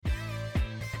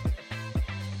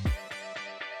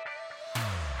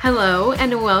Hello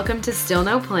and welcome to Still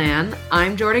No Plan.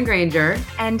 I'm Jordan Granger.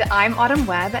 And I'm Autumn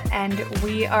Webb, and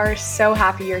we are so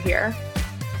happy you're here.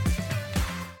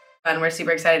 And we're super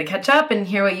excited to catch up and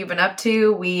hear what you've been up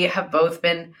to. We have both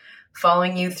been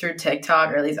following you through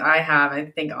TikTok, or at least I have. I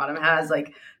think Autumn has,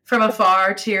 like from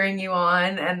afar, cheering you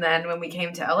on. And then when we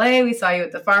came to LA, we saw you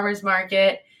at the farmer's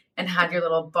market and had your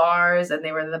little bars, and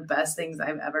they were the best things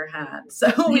I've ever had.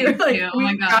 So we were like,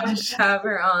 we got to have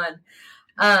her on.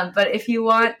 But if you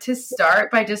want to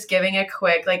start by just giving a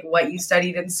quick, like what you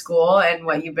studied in school and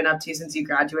what you've been up to since you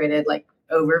graduated, like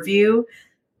overview,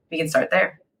 we can start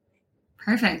there.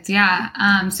 Perfect. Yeah.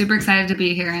 I'm super excited to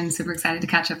be here and super excited to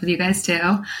catch up with you guys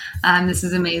too. This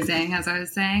is amazing, as I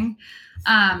was saying.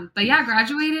 But yeah,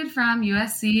 graduated from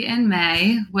USC in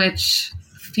May, which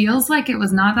feels like it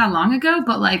was not that long ago,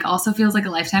 but like also feels like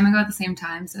a lifetime ago at the same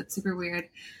time. So it's super weird.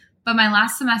 But my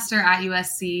last semester at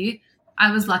USC,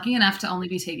 I was lucky enough to only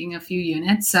be taking a few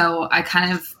units. So I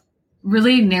kind of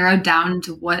really narrowed down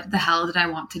to what the hell did I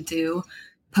want to do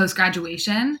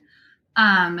post-graduation.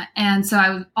 And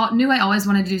so I knew I always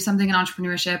wanted to do something in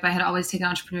entrepreneurship. I had always taken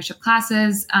entrepreneurship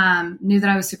classes, knew that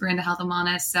I was super into health and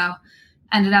wellness. So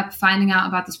ended up finding out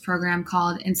about this program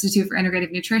called Institute for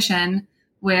Integrative Nutrition,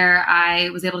 where I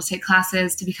was able to take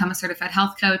classes to become a certified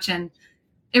health coach. And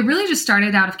it really just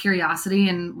started out of curiosity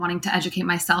and wanting to educate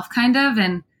myself kind of.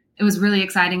 And it was really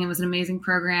exciting. It was an amazing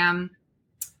program.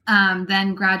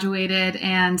 Then graduated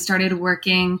and started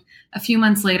working a few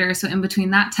months later. So in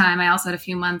between that time, I also had a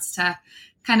few months to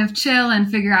kind of chill and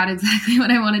figure out exactly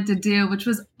what I wanted to do, which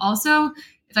was also,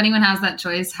 if anyone has that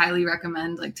choice, highly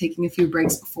recommend like taking a few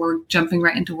breaks before jumping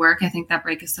right into work. I think that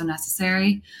break is so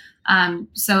necessary.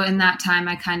 So in that time,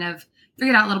 I kind of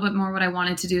figured out a little bit more what I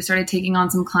wanted to do, started taking on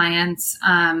some clients,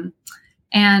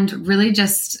 and really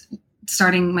just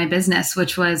starting my business,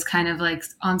 which was kind of like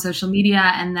on social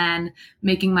media and then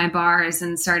making my bars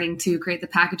and starting to create the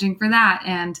packaging for that.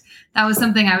 And that was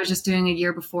something I was just doing a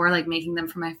year before, like making them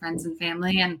for my friends and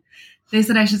family. And they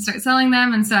said I should start selling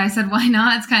them. And so I said, why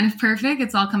not? It's kind of perfect.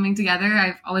 It's all coming together.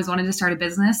 I've always wanted to start a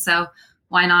business. So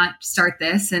why not start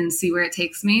this and see where it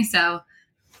takes me? So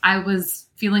I was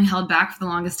feeling held back for the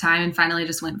longest time and finally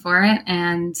just went for it.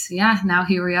 And yeah, now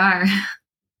here we are.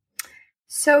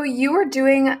 So you were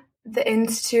doing the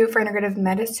Institute for Integrative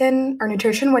Medicine or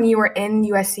Nutrition when you were in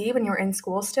USC, when you were in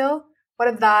school still? What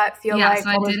did that feel like?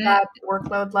 What was that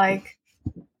workload like?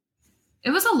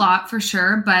 It was a lot for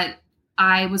sure, but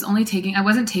I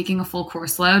wasn't taking a full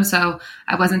course load. So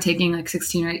I wasn't taking like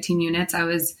 16 or 18 units. I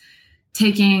was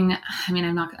taking, I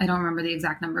don't remember the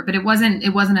exact number, but it wasn't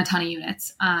a ton of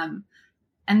units.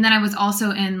 And then I was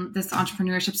also in this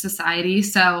entrepreneurship society.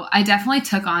 So I definitely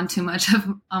took on too much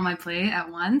on my plate at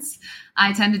once.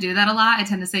 I tend to do that a lot. I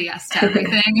tend to say yes to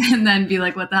everything and then be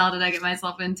like, what the hell did I get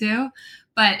myself into?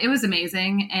 But it was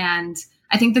amazing. And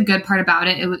I think the good part about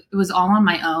it was all on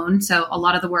my own. So a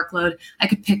lot of the workload, I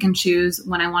could pick and choose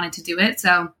when I wanted to do it.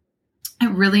 So it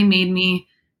really made me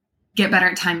get better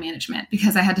at time management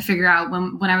because I had to figure out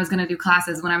when I was going to do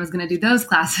classes, when I was going to do those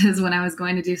classes, when I was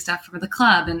going to do stuff for the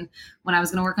club, and when I was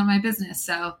going to work on my business.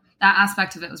 So that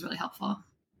aspect of it was really helpful.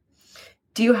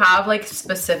 Do you have like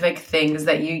specific things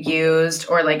that you used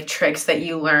or like tricks that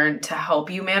you learned to help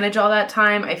you manage all that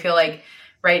time? I feel like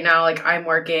right now, like I'm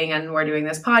working and we're doing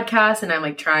this podcast and I'm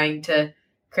like trying to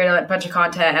create a bunch of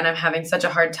content and I'm having such a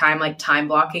hard time like time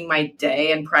blocking my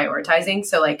day and prioritizing.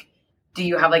 So like, do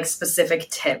you have like specific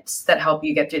tips that help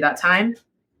you get through that time?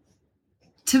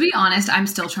 To be honest, I'm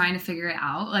still trying to figure it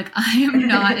out. Like I am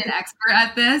not an expert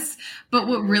at this, but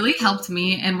what really helped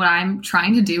me and what I'm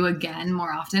trying to do again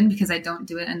more often because I don't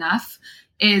do it enough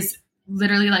is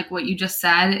literally like what you just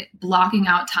said, blocking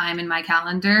out time in my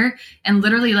calendar and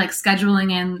literally like scheduling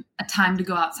in a time to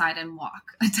go outside and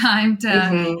walk, a time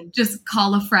to just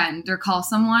call a friend or call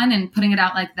someone, and putting it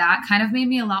out like that kind of made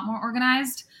me a lot more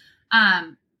organized.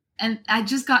 And I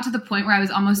just got to the point where I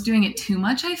was almost doing it too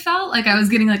much. I felt like I was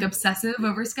getting like obsessive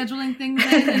over scheduling things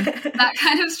in, and that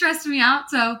kind of stressed me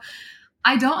out. So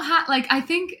I don't have I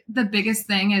think the biggest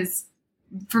thing is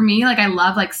for me, like I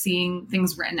love like seeing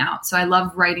things written out. So I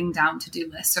love writing down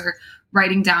to-do lists or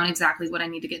writing down exactly what I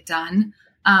need to get done.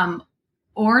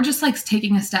 Or just like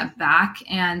taking a step back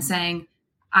and saying,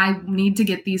 I need to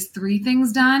get these 3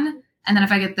 things done. And then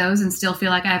if I get those and still feel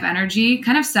like I have energy,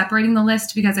 kind of separating the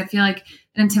list, because I feel like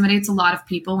it intimidates a lot of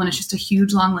people when it's just a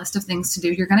huge long list of things to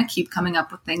do. You're going to keep coming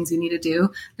up with things you need to do.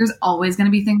 There's always going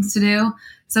to be things to do.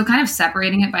 So kind of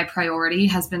separating it by priority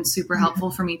has been super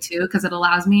helpful for me too, because it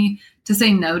allows me to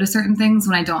say no to certain things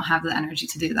when I don't have the energy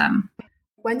to do them.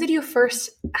 When did you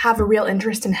first have a real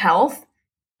interest in health?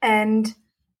 And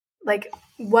like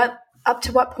what up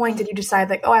to what point did you decide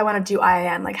like, oh, I want to do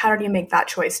IIN? Like, how did you make that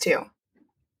choice too?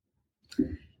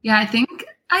 Yeah, I think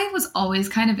I was always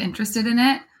kind of interested in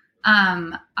it.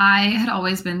 I had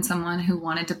always been someone who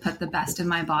wanted to put the best in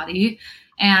my body.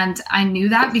 And I knew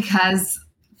that because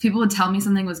people would tell me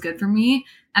something was good for me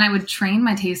and I would train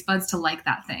my taste buds to like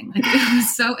that thing. Like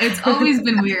it's always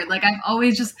been weird. Like I've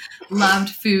always just loved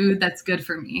food that's good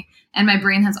for me. And my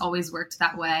brain has always worked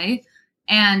that way.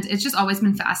 And it's just always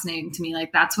been fascinating to me.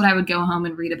 Like that's what I would go home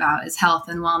and read about is health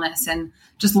and wellness, and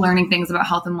just learning things about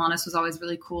health and wellness was always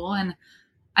really cool. And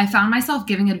I found myself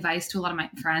giving advice to a lot of my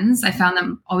friends. I found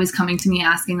them always coming to me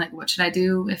asking like, what should I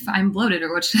do if I'm bloated,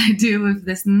 or what should I do if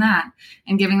this and that,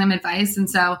 and giving them advice. And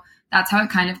so that's how it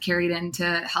kind of carried into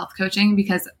health coaching,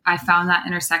 because I found that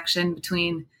intersection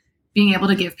between being able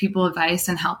to give people advice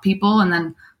and help people, and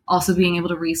then also being able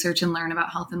to research and learn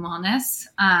about health and wellness.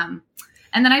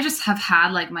 And then I just have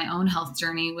had like my own health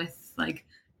journey with like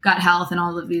gut health and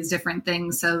all of these different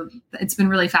things. So it's been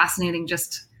really fascinating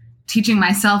just teaching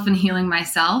myself and healing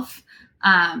myself.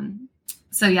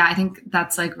 So yeah, I think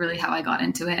that's like really how I got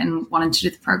into it and wanted to do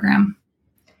the program.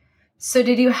 So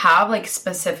did you have like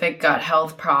specific gut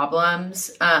health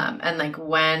problems? And like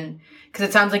when, because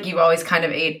it sounds like you've always kind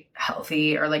of ate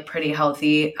healthy or like pretty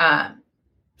healthy.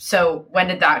 So when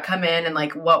did that come in, and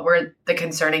like what were the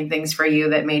concerning things for you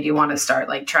that made you want to start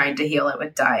like trying to heal it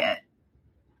with diet?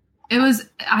 It was,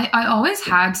 I always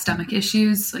had stomach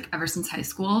issues like ever since high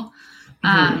school.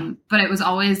 But it was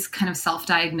always kind of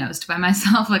self-diagnosed by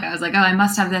myself. Like I was like, oh, I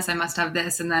must have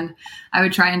this. And then I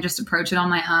would try and just approach it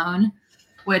on my own,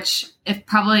 which if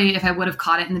I would have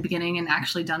caught it in the beginning and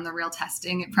actually done the real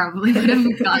testing, it probably would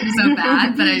have gotten so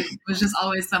bad. But I was just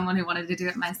always someone who wanted to do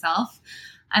it myself.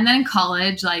 And then in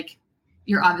college, like,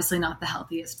 you're obviously not the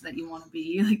healthiest that you want to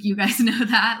be. Like, you guys know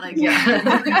that. Like, you're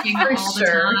drinking all the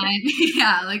time.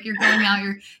 Yeah, like, you're going out,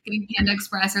 you're getting Panda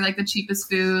Express or, like, the cheapest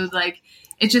food. Like,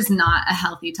 it's just not a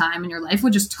healthy time in your life,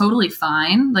 which is totally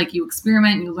fine. Like, you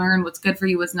experiment and you learn what's good for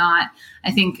you, what's not.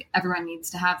 I think everyone needs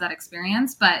to have that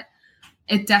experience. But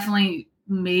it definitely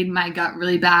made my gut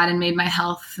really bad and made my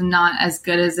health not as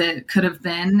good as it could have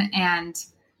been. And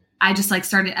I just like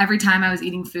started, every time I was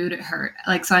eating food, it hurt.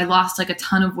 Like, so I lost like a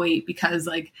ton of weight because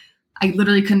like I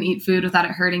literally couldn't eat food without it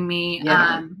hurting me.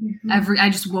 Yeah. I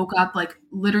just woke up like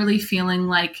literally feeling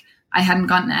like I hadn't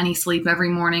gotten any sleep every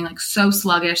morning, like so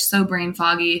sluggish, so brain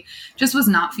foggy, just was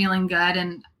not feeling good.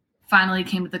 And finally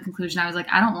came to the conclusion. I was like,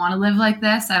 I don't want to live like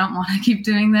this. I don't want to keep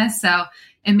doing this. So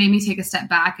it made me take a step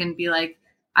back and be like,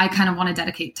 I kind of want to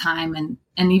dedicate time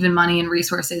and even money and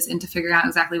resources into figuring out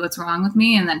exactly what's wrong with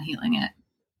me and then healing it.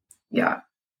 Yeah.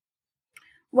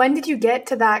 When did you get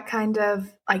to that kind of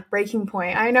like breaking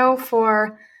point? I know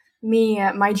for me,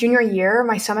 my junior year,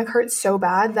 my stomach hurt so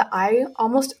bad that I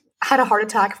almost had a heart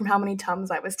attack from how many Tums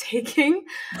I was taking.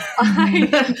 I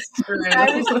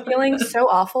was feeling so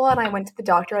awful, and I went to the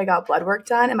doctor. I got blood work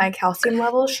done, and my calcium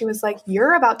levels, she was like,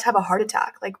 you're about to have a heart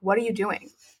attack. Like, what are you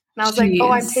doing? And I was like, oh,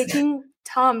 I'm taking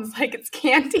Tums like it's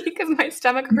candy because my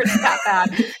stomach hurts that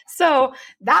bad. So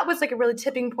that was like a really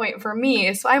tipping point for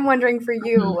me. So I'm wondering for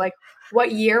you, like,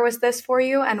 what year was this for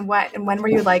you, and when were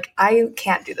you like, I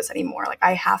can't do this anymore? Like,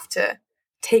 I have to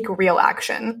take real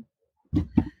action.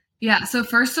 Yeah. So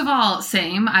first of all,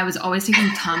 same. I was always taking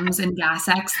Tums and Gas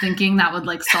X thinking that would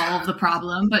like solve the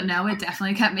problem, but no, it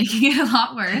definitely kept making it a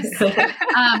lot worse.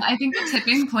 I think the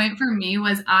tipping point for me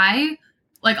was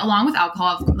like, along with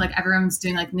alcohol, like everyone's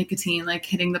doing like nicotine, like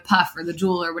hitting the puff or the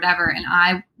Juul or whatever. And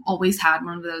I always had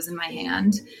one of those in my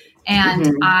hand.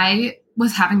 And I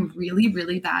was having really,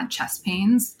 really bad chest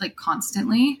pains, like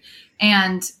constantly.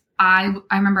 And I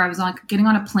remember I was like getting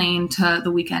on a plane to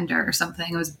the Weekender or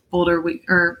something. It was Boulder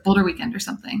Weekend or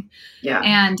something. Yeah.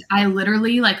 And I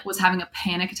literally like was having a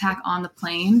panic attack on the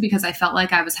plane because I felt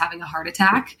like I was having a heart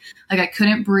attack. Like I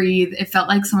couldn't breathe. It felt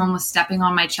like someone was stepping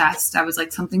on my chest. I was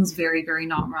like, something's very, very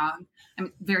not wrong.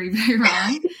 I'm very, very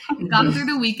wrong. Got through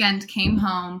the weekend, came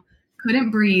home,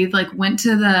 couldn't breathe, like went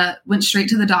straight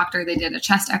to the doctor. They did a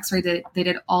chest x-ray. They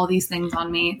did all these things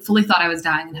on me, fully thought I was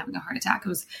dying and having a heart attack. It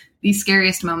was the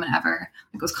scariest moment ever.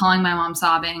 Like I was calling my mom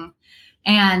sobbing,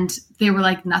 and they were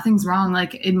like, nothing's wrong.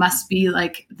 Like it must be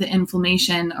like the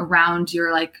inflammation around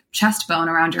your like chest bone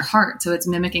around your heart. So it's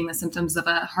mimicking the symptoms of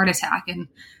a heart attack. And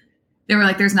they were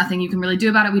like, there's nothing you can really do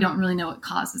about it. We don't really know what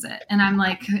causes it. And I'm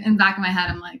like, in the back of my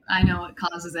head, I'm like, I know what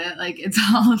causes it. Like it's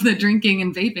all of the drinking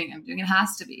and vaping I'm doing. It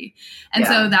has to be. And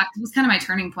so that was kind of my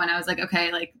turning point. I was like,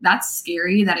 okay, like that's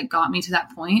scary that it got me to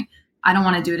that point. I don't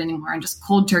want to do it anymore. And just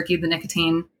cold turkey the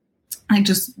nicotine. like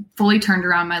just fully turned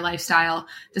around my lifestyle,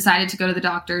 decided to go to the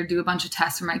doctor, do a bunch of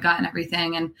tests for my gut and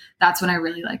everything. And that's when I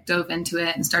really like dove into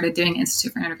it and started doing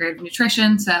Institute for Integrative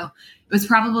Nutrition. So it was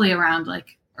probably around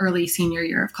like early senior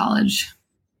year of college.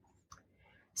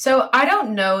 So I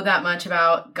don't know that much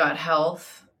about gut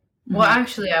health. Mm-hmm. Well,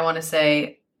 actually, I want to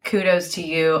say kudos to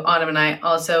you. Autumn and I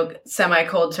also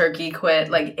semi-cold turkey quit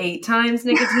like 8 times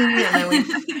nicotine. And then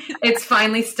it's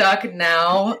finally stuck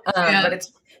now. But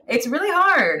it's really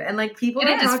hard. And like people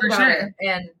don't talk about it.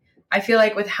 And I feel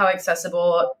like with how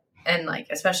accessible and like,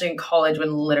 especially in college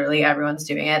when literally everyone's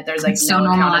doing it, there's like no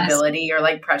accountability or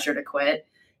like pressure to quit.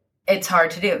 It's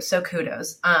hard to do. So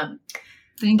kudos. Thank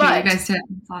you. You guys too.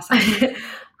 It's awesome.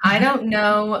 I don't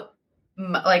know,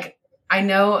 like, I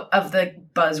know of the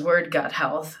buzzword gut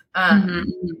health.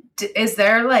 Is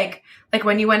there like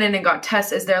when you went in and got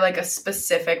tests, is there like a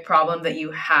specific problem that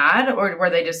you had, or were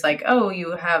they just like, oh,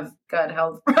 you have gut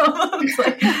health problems?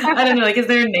 Like, I don't know, like, is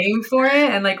there a name for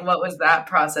it? And like, what was that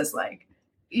process like?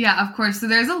 Yeah, of course. So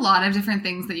there's a lot of different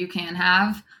things that you can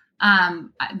have.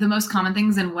 The most common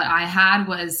things and what I had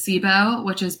was SIBO,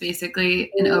 which is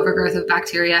basically an overgrowth of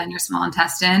bacteria in your small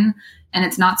intestine. And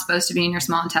it's not supposed to be in your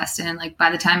small intestine. Like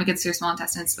by the time it gets to your small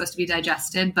intestine, it's supposed to be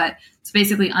digested, but it's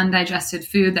basically undigested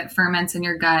food that ferments in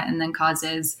your gut and then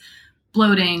causes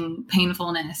bloating,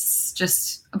 painfulness,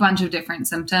 just a bunch of different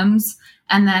symptoms.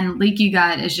 And then leaky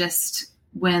gut is just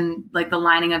when like the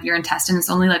lining of your intestine is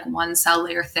only like 1 cell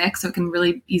layer thick. So it can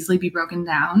really easily be broken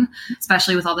down,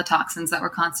 especially with all the toxins that we're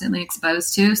constantly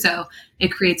exposed to. So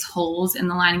it creates holes in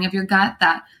the lining of your gut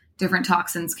that different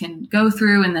toxins can go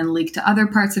through and then leak to other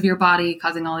parts of your body,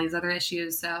 causing all these other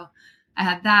issues. So I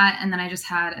had that. And then I just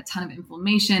had a ton of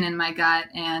inflammation in my gut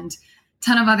and a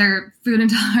ton of other food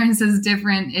intolerances,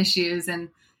 different issues. And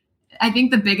I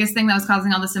think the biggest thing that was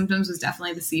causing all the symptoms was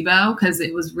definitely the SIBO, because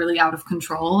it was really out of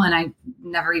control. And I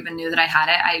never even knew that I had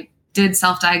it. I did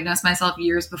self-diagnose myself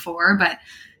years before, but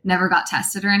never got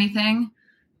tested or anything.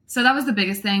 So that was the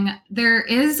biggest thing. There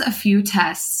is a few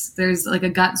tests. There's like a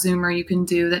gut zoomer you can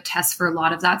do that tests for a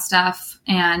lot of that stuff.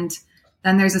 And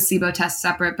then there's a SIBO test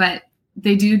separate, but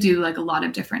they do like a lot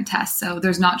of different tests. So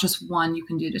there's not just one you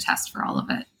can do to test for all of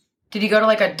it. Did you go to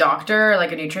like a doctor,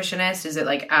 like a nutritionist? Is it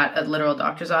like at a literal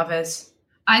doctor's office?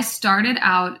 I started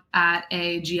out at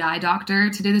a GI doctor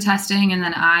to do the testing. And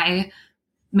then I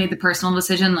made the personal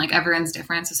decision, like everyone's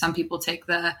different. So some people take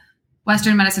the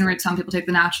Western medicine route, some people take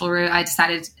the natural route. I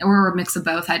decided, or a mix of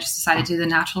both. I just decided to do the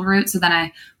natural route. So then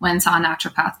I went and saw a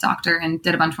naturopath doctor and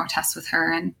did a bunch more tests with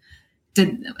her and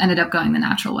ended up going the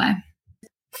natural way.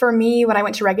 For me, when I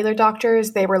went to regular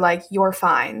doctors, they were like, you're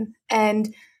fine.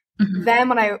 And then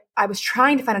when I was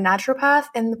trying to find a naturopath,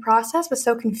 and the process was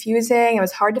so confusing. It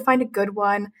was hard to find a good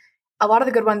one. A lot of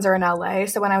the good ones are in LA.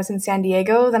 So when I was in San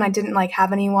Diego, then I didn't like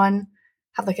have anyone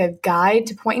have like a guide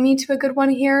to point me to a good one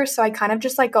here. So I kind of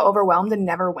just like got overwhelmed and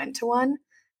never went to one.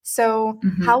 So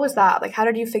how was that? Like, how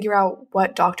did you figure out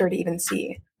what doctor to even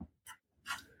see?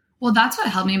 Well, that's what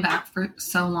held me back for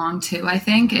so long too, I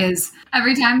think, is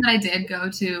every time that I did go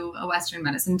to a Western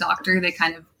medicine doctor, they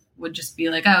kind of would just be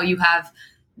like, oh, you have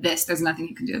this, there's nothing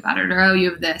you can do about it. Or, oh, you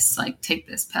have this, like, take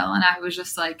this pill. And I was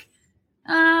just like,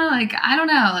 I don't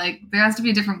know, like, there has to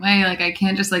be a different way. Like, I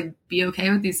can't just like be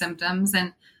okay with these symptoms.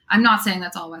 And I'm not saying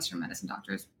that's all Western medicine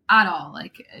doctors at all.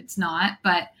 Like, it's not,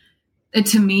 but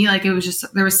to me, like, it was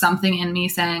just, there was something in me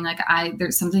saying like,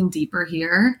 there's something deeper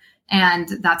here. And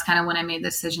that's kind of when I made the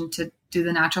decision to do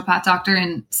the naturopath doctor.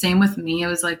 And same with me, it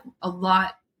was like a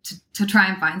lot to try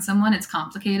and find someone. It's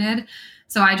complicated.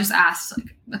 So I just asked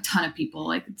like a ton of people,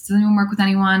 like, does anyone work with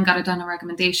anyone? Got a ton of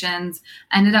recommendations.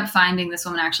 I ended up finding this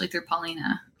woman actually through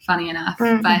Paulina, funny enough,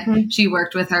 but she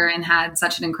worked with her and had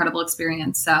such an incredible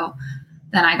experience. So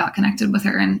then I got connected with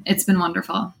her and it's been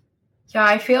wonderful. Yeah,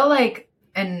 I feel like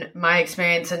in my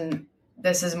experience, and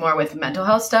this is more with mental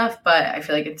health stuff, but I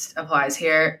feel like it applies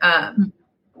here.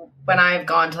 When I've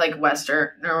gone to like Western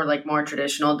or like more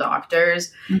traditional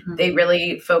doctors, they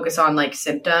really focus on like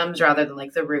symptoms rather than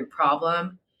like the root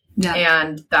problem. Yeah.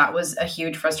 And that was a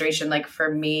huge frustration. Like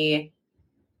for me,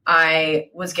 I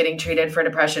was getting treated for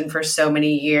depression for so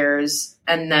many years,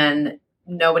 and then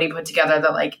nobody put together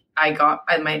that like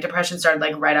my depression started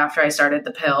like right after I started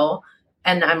the pill.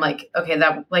 And I'm like, okay,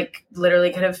 that like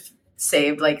literally could have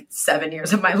saved like 7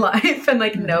 years of my life. And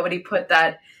like nobody put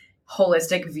that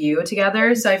holistic view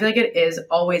together. So I feel like it is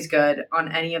always good on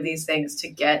any of these things to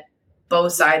get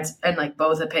both sides and like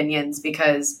both opinions,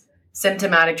 because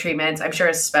symptomatic treatments, I'm sure,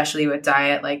 especially with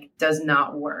diet, like does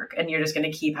not work. And you're just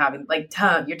going to keep having like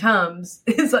your Tums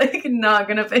is like not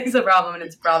going to fix the problem, and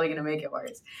it's probably going to make it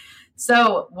worse.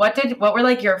 So what were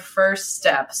like your first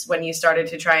steps when you started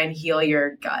to try and heal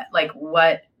your gut? Like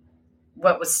what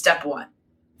was step one?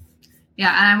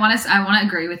 Yeah. And I want to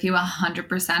agree with you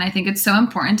 100%. I think it's so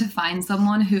important to find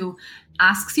someone who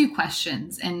asks you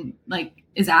questions and like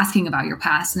is asking about your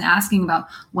past and asking about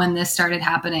when this started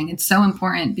happening. It's so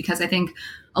important because I think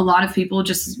a lot of people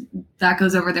just, that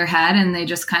goes over their head and they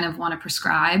just kind of want to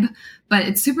prescribe, but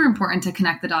it's super important to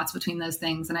connect the dots between those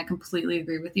things. And I completely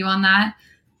agree with you on that.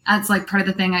 That's like part of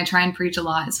the thing I try and preach a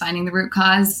lot is finding the root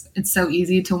cause. It's so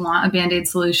easy to want a Band-Aid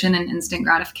solution and instant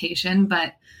gratification,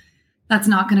 but that's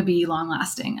not going to be long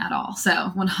lasting at all. So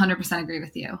 100% agree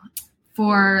with you.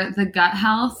 For the gut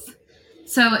health,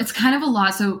 so it's kind of a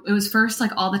lot. So it was first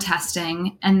like all the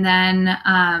testing, and then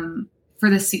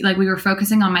for the like we were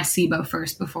focusing on my SIBO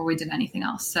first before we did anything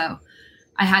else. So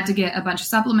I had to get a bunch of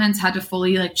supplements, had to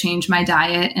fully like change my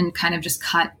diet and kind of just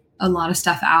cut a lot of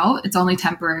stuff out. It's only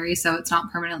temporary, so it's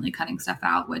not permanently cutting stuff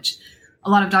out, which a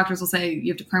lot of doctors will say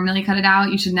you have to permanently cut it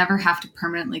out. You should never have to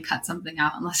permanently cut something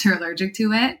out unless you're allergic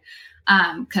to it,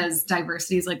 because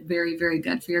diversity is like very, very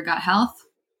good for your gut health.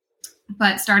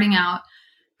 But starting out,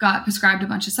 got prescribed a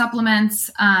bunch of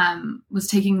supplements, was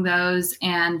taking those,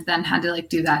 and then had to like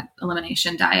do that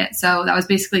elimination diet. So that was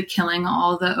basically killing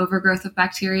all the overgrowth of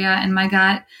bacteria in my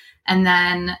gut. And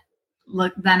then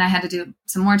I had to do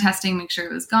some more testing, make sure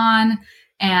it was gone.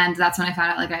 And that's when I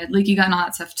found out like I had leaky gut and all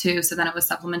that stuff too. So then it was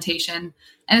supplementation.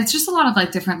 And it's just a lot of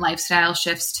like different lifestyle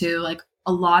shifts too. Like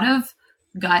a lot of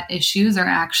gut issues are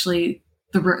actually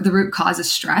the root cause is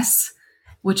stress,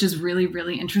 which is really,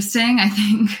 really interesting. I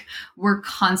think we're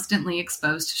constantly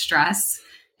exposed to stress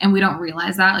and we don't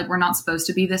realize that. Like we're not supposed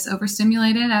to be this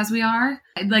overstimulated as we are.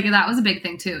 Like that was a big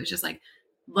thing too. It's just like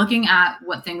looking at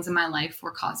what things in my life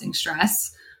were causing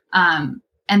stress. And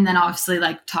then obviously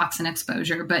like toxin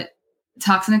exposure, but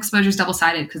toxin exposure is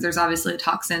double-sided because there's obviously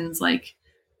toxins like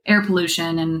air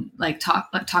pollution and like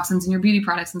toxins in your beauty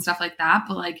products and stuff like that.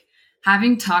 But like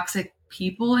having toxic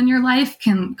people in your life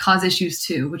can cause issues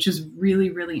too, which is really,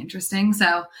 really interesting.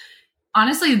 So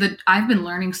honestly, I've been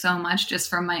learning so much just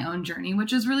from my own journey,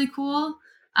 which is really cool.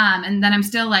 And then I'm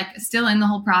still in the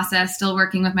whole process, still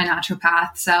working with my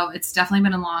naturopath. So it's definitely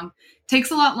been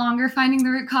takes a lot longer finding the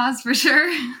root cause for sure,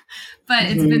 but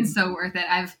it's been so worth it.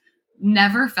 I've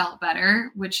never felt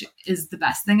better, which is the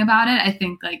best thing about it. I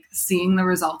think like seeing the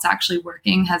results actually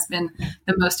working has been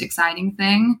the most exciting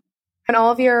thing. And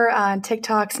all of your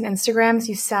TikToks and Instagrams,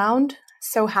 you sound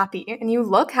so happy and you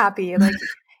look happy. Like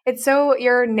it's so,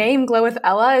 your name Glow with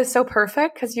Ella is so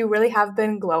perfect because you really have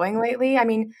been glowing lately. I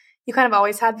mean, you kind of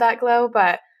always had that glow,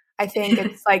 but I think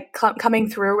it's like coming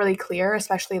through really clear,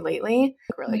 especially lately.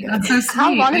 Really good. That's so sweet.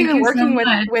 How long have you been working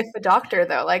with the doctor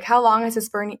though? Like how long has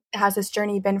this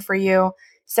journey been for you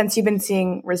since you've been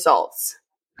seeing results?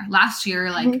 Last year,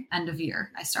 like end of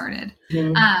year, I started.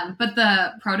 But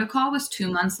the protocol was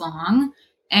 2 months long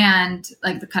and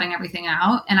like the cutting everything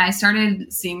out. And I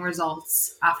started seeing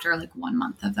results after like 1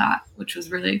 month of that, which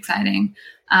was really exciting.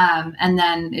 And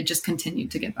then it just continued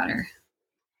to get better.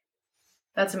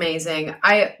 That's amazing.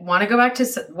 I want to go back to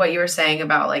what you were saying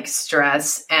about like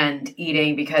stress and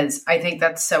eating, because I think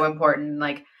that's so important.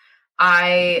 Like,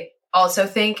 I also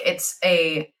think it's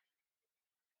a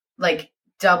like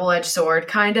double-edged sword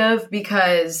kind of,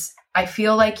 because I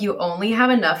feel like you only have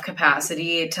enough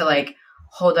capacity to like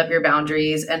hold up your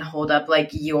boundaries and hold up like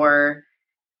your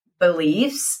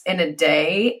beliefs in a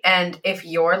day. And if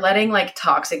you're letting like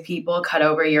toxic people cut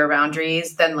over your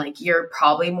boundaries, then like you're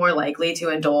probably more likely to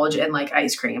indulge in like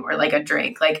ice cream or like a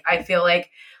drink. Like I feel like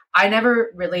I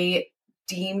never really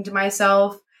deemed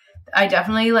myself. I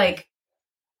definitely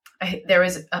there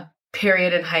was a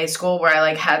period in high school where I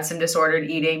like had some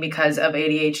disordered eating because of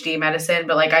ADHD medicine,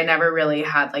 but like I never really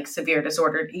had like severe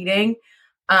disordered eating.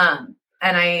 And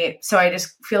I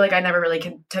just feel like I never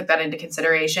really took that into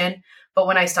consideration. But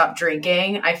when I stopped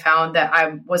drinking, I found that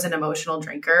I was an emotional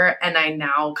drinker, and I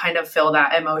now kind of fill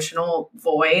that emotional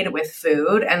void with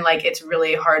food. And like, it's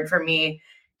really hard for me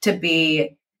to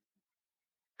be,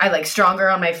 I like stronger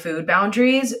on my food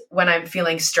boundaries when I'm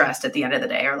feeling stressed at the end of the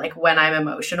day, or like when I'm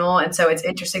emotional. And so it's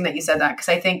interesting that you said that, because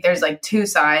I think there's like two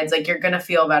sides. Like you're going to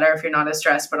feel better if you're not as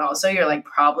stressed, but also you're like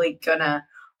probably going to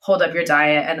hold up your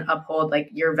diet and uphold like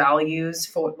your values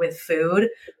with food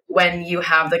when you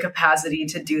have the capacity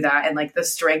to do that and like the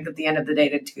strength at the end of the day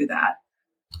to do that.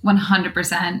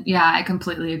 100%. Yeah, I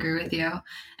completely agree with you.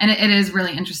 And it is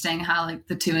really interesting how like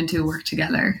the 2 and 2 work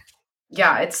together.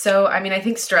 Yeah, it's so, I mean, I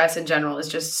think stress in general is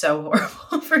just so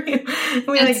horrible for you.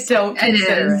 We don't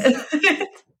consider it.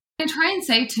 I try and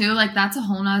say too, like that's a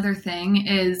whole nother thing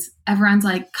is everyone's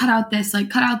like, cut out this,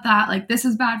 like cut out that, like this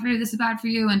is bad for you, this is bad for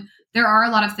you. And there are a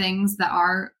lot of things that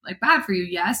are like bad for you.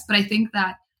 Yes. But I think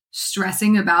that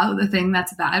stressing about the thing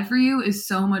that's bad for you is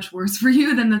so much worse for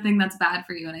you than the thing that's bad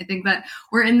for you. And I think that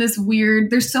we're in this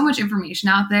there's so much information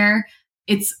out there.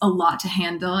 It's a lot to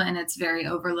handle and it's very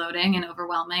overloading and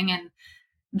overwhelming. And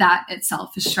that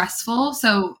itself is stressful.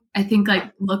 So I think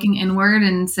like looking inward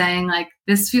and saying like,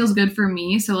 this feels good for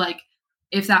me. So like,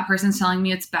 if that person's telling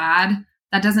me it's bad,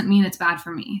 that doesn't mean it's bad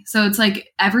for me. So it's like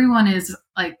everyone is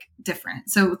like different.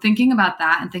 So thinking about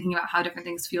that and thinking about how different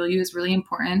things feel you is really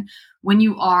important when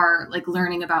you are like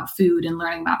learning about food and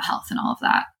learning about health and all of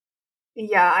that.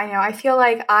 Yeah, I know. I feel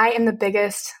like I am the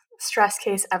biggest stress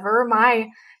case ever. My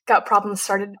gut problems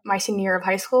started my senior year of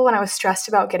high school when I was stressed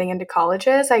about getting into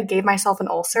colleges. I gave myself an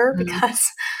ulcer because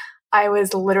I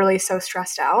was literally so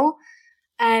stressed out.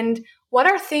 And what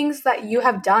are things that you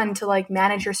have done to like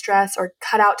manage your stress or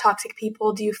cut out toxic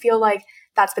people? Do you feel like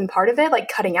that's been part of it, like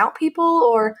cutting out people?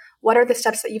 Or what are the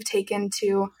steps that you've taken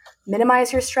to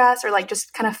minimize your stress or like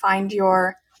just kind of find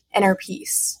your inner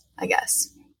peace, I guess?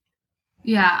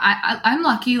 Yeah, I'm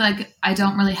lucky. Like I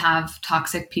don't really have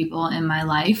toxic people in my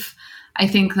life. I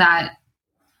think that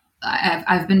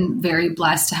I've been very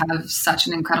blessed to have such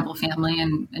an incredible family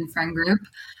and friend group.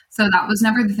 So that was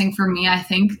never the thing for me. I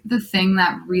think the thing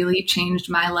that really changed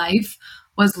my life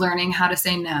was learning how to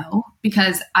say no,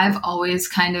 because I've always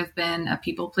kind of been a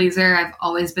people pleaser. I've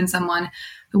always been someone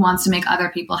who wants to make other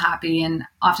people happy. And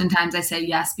oftentimes I say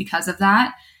yes because of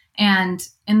that. And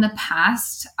in the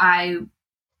past, I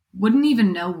wouldn't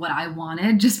even know what I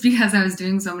wanted just because I was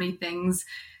doing so many things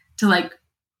to like,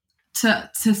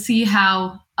 to see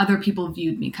how other people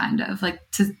viewed me, kind of like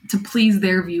to please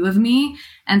their view of me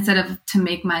instead of to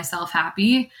make myself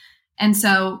happy. And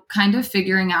so kind of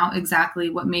figuring out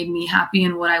exactly what made me happy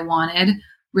and what I wanted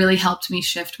really helped me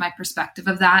shift my perspective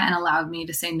of that and allowed me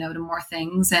to say no to more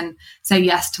things and say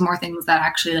yes to more things that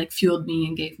actually like fueled me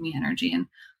and gave me energy. And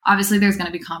obviously there's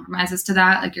going to be compromises to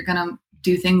that. Like you're going to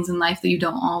do things in life that you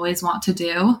don't always want to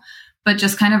do. But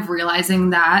just kind of realizing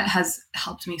that has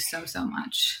helped me so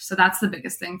much. So that's the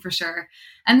biggest thing for sure.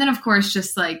 And then of course,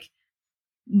 just like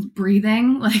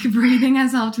breathing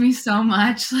has helped me so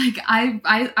much. Like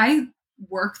I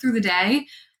work through the day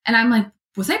and I'm like,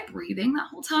 was I breathing that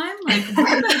whole time? Like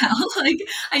what the hell? Like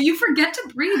you forget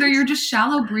to breathe or you're just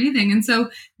shallow breathing. And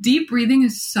so deep breathing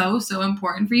is so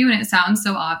important for you. And it sounds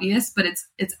so obvious, but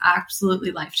it's absolutely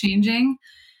life-changing.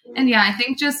 And yeah, I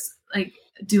think just like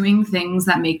doing things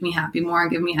that make me happy more,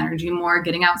 give me energy more,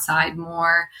 getting outside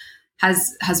more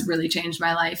has really changed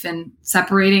my life, and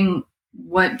separating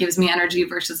what gives me energy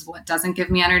versus what doesn't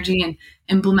give me energy and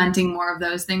implementing more of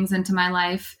those things into my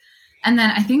life. And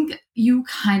then I think you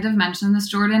kind of mentioned this,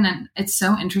 Jordan, and it's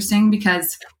so interesting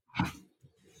because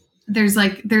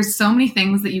there's so many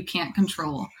things that you can't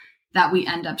control that we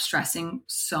end up stressing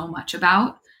so much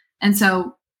about. And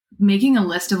so making a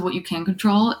list of what you can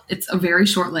control, it's a very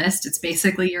short list. It's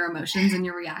basically your emotions and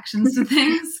your reactions to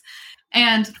things,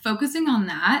 and focusing on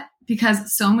that,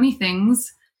 because so many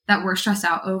things that we're stressed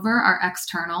out over are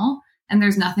external and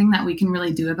there's nothing that we can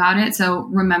really do about it. So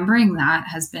remembering that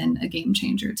has been a game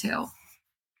changer too.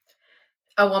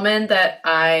 A woman that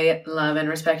I love and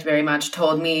respect very much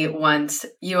told me once,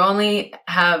 you only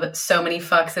have so many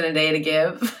fucks in a day to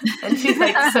give. And she's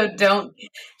like, so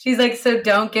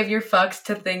don't give your fucks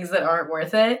to things that aren't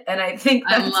worth it. And I think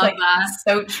that's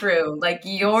so true. Like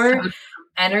your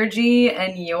energy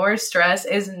and your stress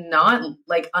is not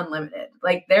like unlimited.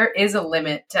 Like there is a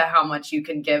limit to how much you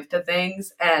can give to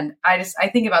things. And I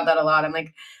think about that a lot. I'm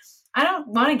like, I don't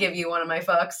want to give you one of my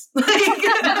fucks.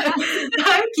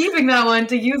 I'm keeping that one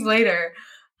to use later.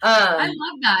 I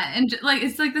love that. And like,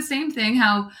 it's like the same thing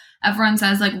how everyone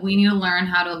says like, we need to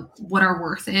learn what our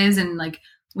worth is. And like,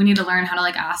 we need to learn how to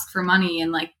like ask for money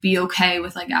and like be okay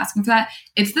with like asking for that.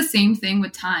 It's the same thing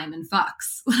with time and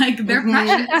fucks. Like they're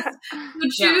precious. So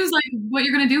choose like what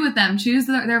you're going to do with them. Choose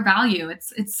their value.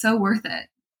 It's so worth it.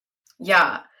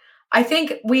 Yeah. I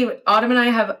think Autumn and I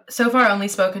have so far only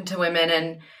spoken to women,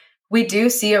 and we do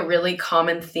see a really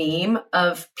common theme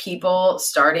of people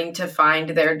starting to find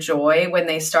their joy when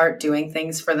they start doing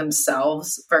things for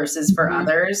themselves versus for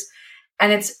others.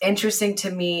 And it's interesting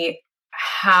to me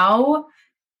how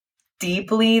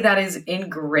deeply that is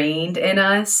ingrained in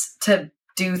us to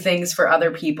do things for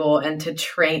other people and to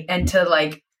train and to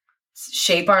like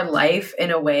shape our life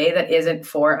in a way that isn't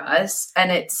for us. And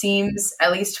it seems,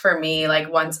 at least for me, like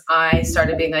once I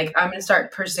started being like, I'm going to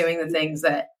start pursuing the things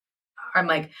that I'm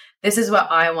like, this is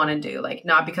what I want to do. Like,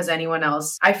 not because anyone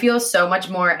else, I feel so much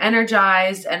more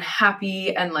energized and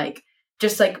happy and like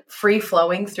just like free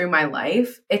flowing through my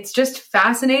life. It's just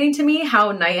fascinating to me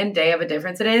how night and day of a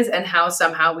difference it is, and how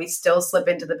somehow we still slip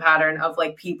into the pattern of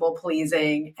like people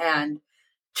pleasing and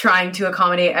trying to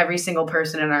accommodate every single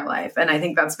person in our life. And I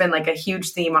think that's been like a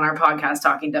huge theme on our podcast,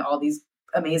 talking to all these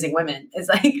amazing women, is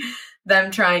like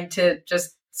them trying to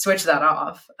just switch that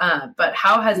off. But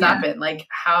how has that been? Like,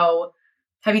 how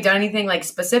have you done anything like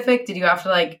specific? Did you have to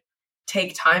like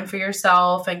take time for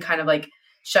yourself and kind of like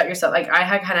shut yourself? Like I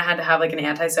had to have like an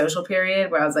antisocial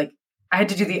period where I was like, I had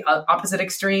to do the opposite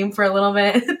extreme for a little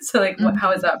bit. So like,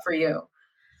 how is that for you?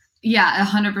 Yeah,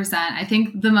 100%. I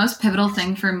think the most pivotal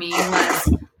thing for me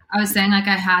was, I was saying like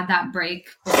I had that break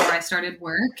before I started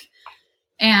work,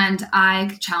 and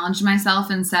I challenged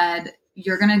myself and said,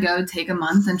 you're going to go take a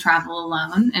month and travel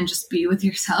alone and just be with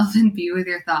yourself and be with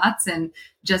your thoughts and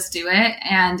just do it.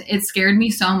 And it scared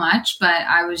me so much, but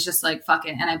I was just like, fuck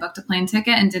it. And I booked a plane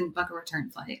ticket and didn't book a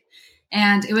return flight.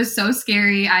 And it was so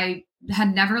scary. I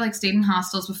had never like stayed in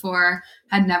hostels before,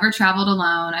 had never traveled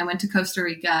alone. I went to Costa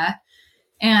Rica,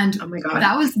 and oh my God,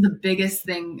 that was the biggest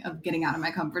thing of getting out of my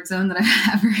comfort zone that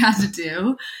I've ever had to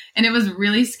do. And it was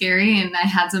really scary, and I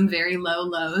had some very low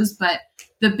lows, but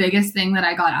the biggest thing that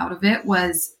I got out of it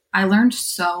was I learned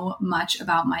so much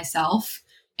about myself,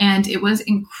 and it was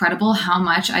incredible how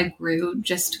much I grew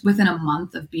just within a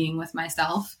month of being with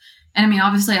myself. And I mean,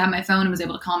 obviously I had my phone and was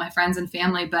able to call my friends and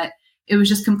family, but it was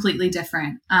just completely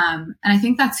different. And I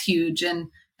think that's huge. And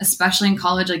especially in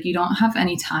college, like you don't have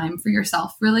any time for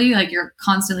yourself really. Like you're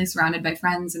constantly surrounded by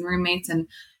friends and roommates and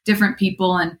different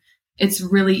people. And it's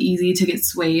really easy to get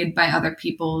swayed by other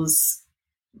people's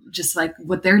just like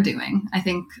what they're doing. I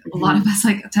think a lot of us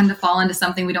like tend to fall into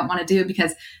something we don't want to do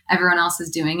because everyone else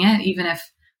is doing it, even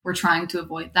if we're trying to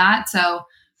avoid that. So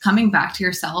coming back to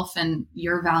yourself and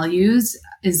your values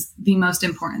is the most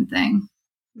important thing.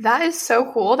 That is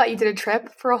so cool that you did a trip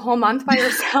for a whole month by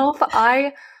yourself.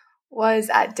 I was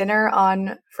at dinner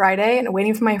on Friday and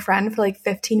waiting for my friend for like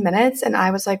 15 minutes. And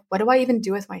I was like, what do I even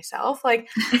do with myself? Like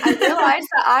I realized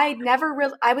that I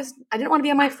didn't want to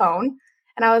be on my phone.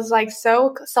 And I was like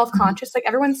so self-conscious, like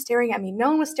everyone's staring at me.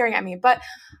 No one was staring at me, but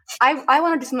I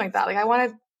want to do something like that. Like I want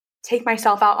to take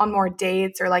myself out on more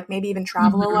dates, or like maybe even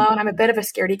travel alone. I'm a bit of a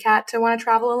scaredy cat to want to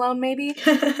travel alone maybe,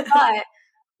 but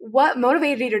what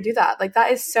motivated you to do that? Like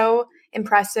that is so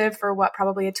impressive for what,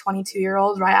 probably a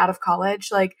 22-year-old right out of college,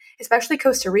 like especially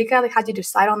Costa Rica. Like how'd you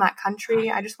decide on that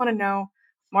country? I just want to know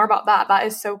more about that. That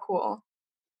is so cool.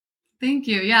 Thank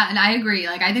you. Yeah. And I agree.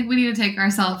 Like, I think we need to take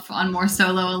ourselves on more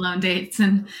solo alone dates.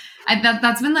 And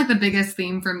that's been like the biggest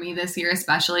theme for me this year,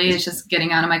 especially, is just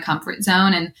getting out of my comfort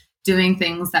zone and doing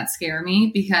things that scare me,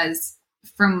 because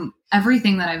from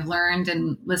everything that I've learned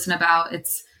and listened about,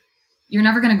 you're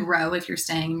never going to grow if you're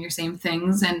staying in your same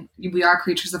things. And we are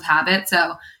creatures of habit.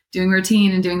 So doing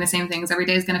routine and doing the same things every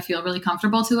day is going to feel really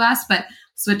comfortable to us, but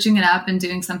switching it up and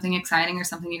doing something exciting or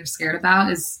something you're scared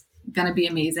about is going to be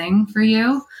amazing for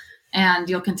you. And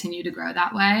you'll continue to grow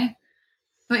that way.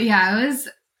 But yeah,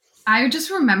 I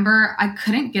just remember I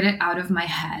couldn't get it out of my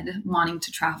head wanting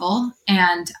to travel.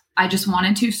 And I just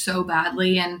wanted to so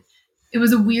badly. And it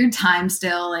was a weird time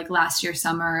still, like last year,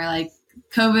 summer, like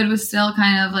COVID was still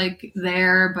kind of like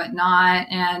there, but not.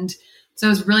 And so it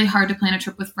was really hard to plan a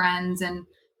trip with friends. And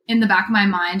in the back of my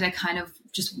mind, I kind of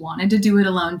just wanted to do it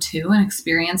alone too and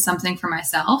experience something for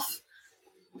myself,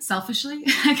 selfishly,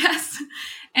 I guess.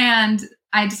 And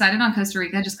I decided on Costa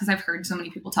Rica just because I've heard so many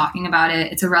people talking about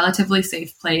it. It's a relatively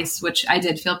safe place, which I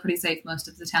did feel pretty safe most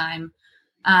of the time.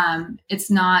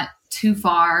 It's not too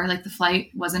far. Like the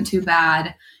flight wasn't too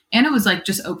bad. And it was like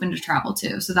just open to travel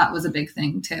too. So that was a big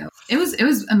thing too. It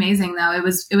was amazing though. It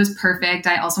was perfect.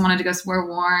 I also wanted to go somewhere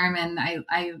warm, and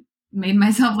I made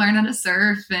myself learn how to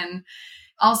surf. And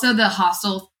also the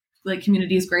hostel like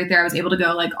community is great there. I was able to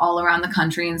go like all around the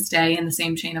country and stay in the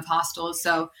same chain of hostels.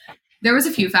 So there was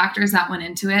a few factors that went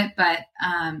into it, but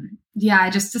yeah, I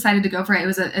just decided to go for it.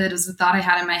 It was a thought I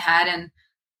had in my head, and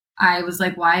I was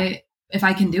like, why, if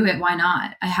I can do it, why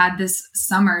not? I had this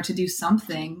summer to do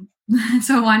something.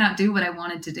 So why not do what I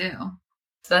wanted to do?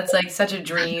 So that's like such a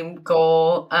dream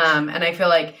goal. And I feel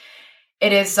like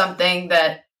it is something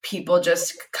that people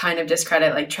just kind of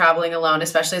discredit, like traveling alone,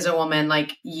 especially as a woman,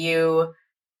 like you,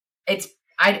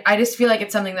 I just feel like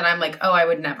it's something that I'm like, oh, I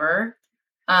would never.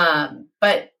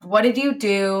 But what did you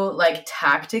do like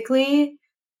tactically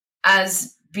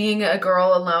as being a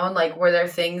girl alone? Like, were there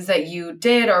things that you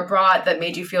did or brought that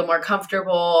made you feel more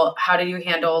comfortable? How did you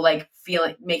handle like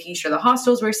making sure the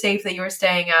hostels were safe that you were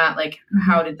staying at? Like,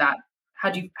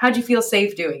 how'd you feel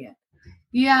safe doing it?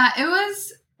 Yeah, it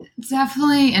was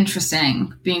definitely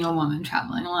interesting being a woman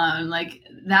traveling alone. Like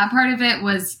that part of it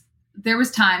was there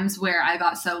was times where I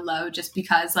got so low just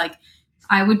because like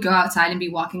I would go outside and be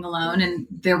walking alone, and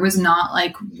there was not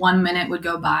like 1 minute would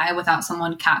go by without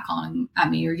someone catcalling at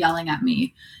me or yelling at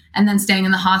me. And then staying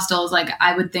in the hostels, like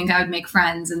I would think I would make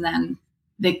friends, and then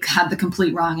they had the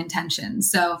complete wrong intentions.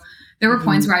 So there were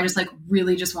points where I just like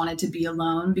really just wanted to be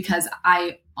alone, because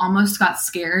I almost got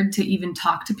scared to even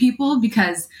talk to people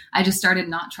because I just started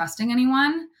not trusting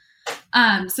anyone.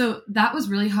 So that was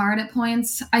really hard at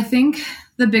points. I think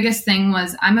the biggest thing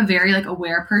was I'm a very like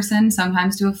aware person,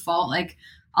 sometimes to a fault. Like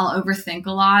I'll overthink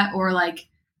a lot, or like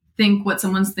think what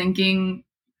someone's thinking,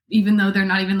 even though they're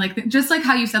not even like, just like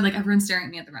how you said, like everyone's staring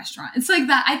at me at the restaurant. It's like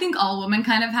that. I think all women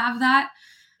kind of have that.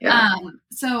 Yeah.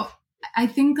 So I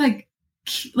think like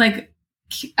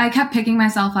I kept picking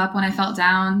myself up when I felt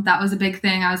down. That was a big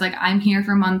thing. I was like, I'm here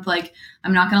for a month. Like,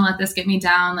 I'm not going to let this get me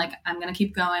down. Like, I'm going to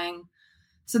keep going.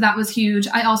 So that was huge.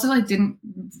 I also like didn't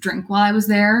drink while I was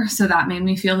there. So that made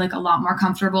me feel like a lot more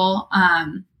comfortable,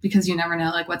 because you never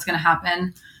know like what's going to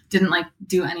happen. Didn't like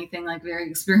do anything like very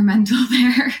experimental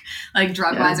there, like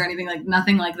drug wise or anything, like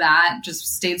nothing like that.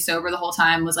 Just stayed sober the whole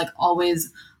time, was like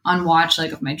always on watch,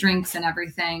 like of my drinks and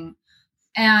everything.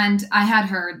 And I had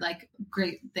heard like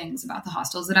great things about the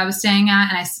hostels that I was staying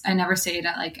at. And I never stayed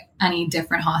at like any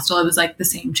different hostel. It was like the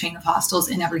same chain of hostels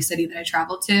in every city that I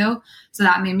traveled to. So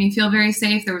that made me feel very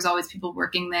safe. There was always people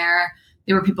working there.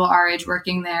 There were people our age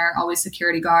working there, always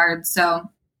security guards.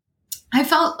 So I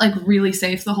felt like really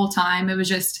safe the whole time. It was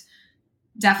just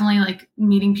definitely like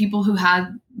meeting people who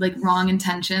had like wrong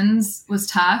intentions was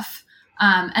tough.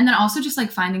 And then also just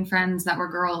like finding friends that were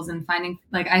girls, and finding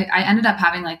like, I ended up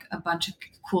having like a bunch of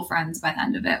cool friends by the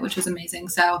end of it, which was amazing.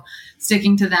 So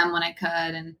sticking to them when I could.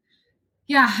 And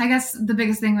yeah, I guess the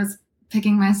biggest thing was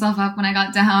picking myself up when I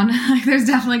got down. Like there's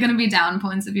definitely going to be down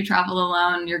points if you travel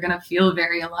alone. You're going to feel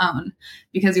very alone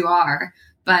because you are.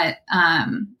 But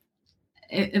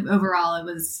overall, it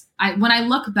was, when I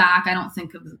look back, I don't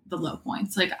think of the low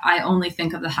points. Like I only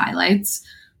think of the highlights,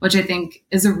 which I think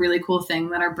is a really cool thing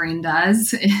that our brain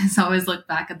does, is always look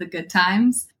back at the good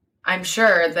times. I'm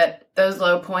sure that those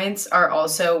low points are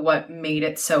also what made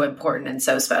it so important and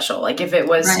so special. Like if it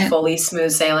was fully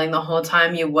smooth sailing the whole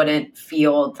time, you wouldn't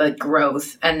feel the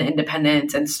growth and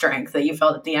independence and strength that you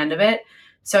felt at the end of it.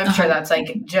 So I'm sure that's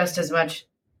like just as much,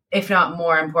 if not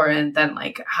more important than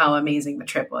like how amazing the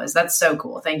trip was. That's so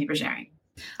cool. Thank you for sharing.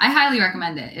 I highly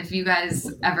recommend it. If you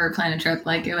guys ever plan a trip,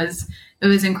 like it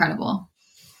was incredible.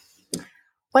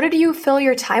 What did you fill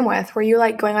your time with? Were you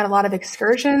like going on a lot of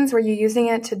excursions? Were you using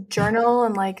it to journal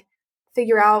and like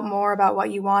figure out more about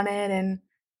what you wanted and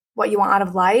what you want out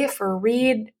of life, or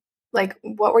read? Like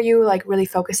what were you like really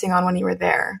focusing on when you were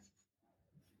there?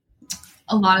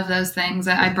 A lot of those things.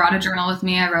 I brought a journal with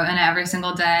me. I wrote in it every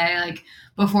single day. Like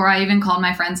before I even called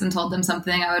my friends and told them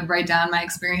something, I would write down my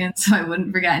experience so I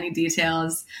wouldn't forget any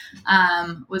details.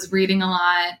 Was reading a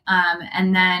lot.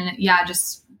 And then,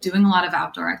 just doing a lot of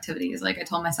outdoor activities. Like I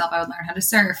told myself I would learn how to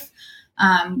surf,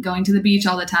 going to the beach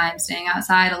all the time, staying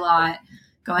outside a lot,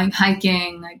 going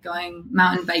hiking, like going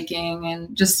mountain biking,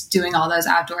 and just doing all those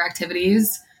outdoor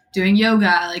activities, doing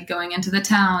yoga, like going into the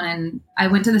town. And I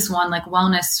went to this one like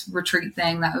wellness retreat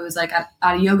thing that was like at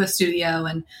a yoga studio,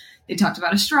 and they talked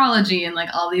about astrology and like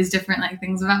all these different like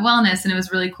things about wellness. And it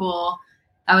was really cool.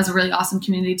 That was a really awesome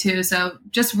community too. So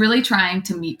just really trying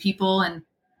to meet people. And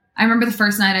I remember the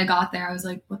first night I got there, I was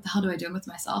like, what the hell do I do with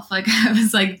myself? Like I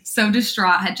was like so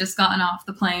distraught, had just gotten off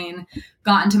the plane,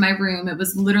 got into my room. It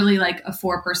was literally like a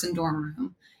 4-person dorm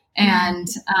room. And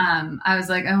I was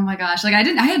like, oh my gosh, like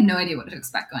I had no idea what to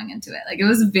expect going into it. Like it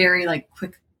was very like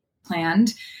quick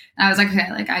planned. And I was like,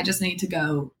 okay, like I just need to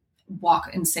go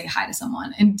walk and say hi to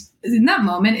someone. And in that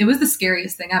moment, it was the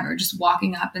scariest thing ever, just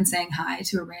walking up and saying hi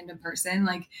to a random person.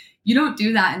 Like you don't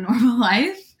do that in normal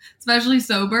life, especially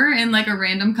sober in like a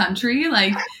random country.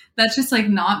 Like that's just like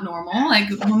not normal. Like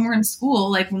when we're in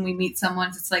school, like when we meet someone,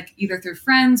 it's like either through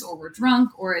friends or we're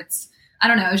drunk, or it's, I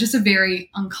don't know, it's just a very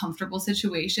uncomfortable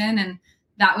situation. And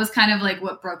that was kind of like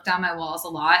what broke down my walls a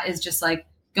lot, is just like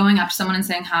going up to someone and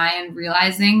saying hi and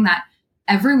realizing that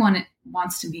everyone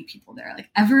wants to meet people there. Like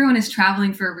everyone is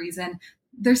traveling for a reason.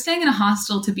 They're staying in a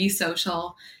hostel to be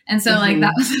social. And so like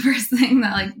that was the first thing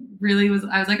that like really was,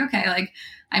 I was like, okay, like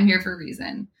I'm here for a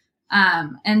reason.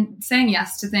 And saying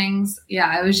yes to things.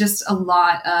 Yeah, it was just a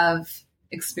lot of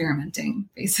experimenting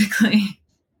basically.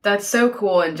 That's so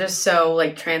cool and just so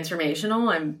like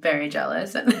transformational. I'm very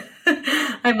jealous. And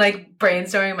I'm like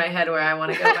brainstorming in my head where I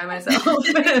want to go by myself.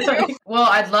 Well,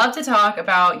 I'd love to talk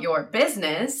about your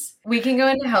business. We can go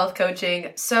into health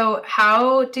coaching. So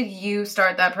how did you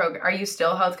start that program? Are you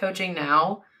still health coaching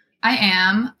now? I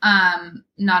am,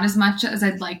 not as much as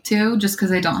I'd like to, just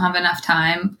because I don't have enough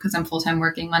time because I'm full-time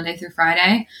working Monday through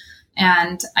Friday.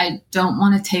 And I don't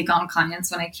want to take on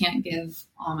clients when I can't give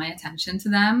all my attention to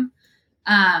them.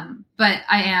 But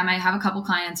I have a couple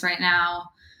clients right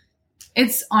now.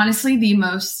 It's honestly the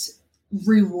most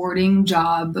rewarding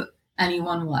job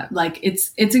anyone will. Like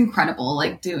it's incredible,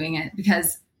 like doing it,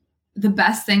 because the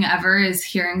best thing ever is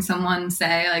hearing someone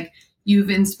say like,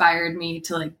 you've inspired me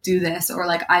to like do this, or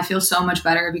like, I feel so much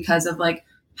better because of like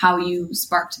how you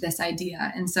sparked this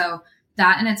idea. And so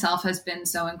that in itself has been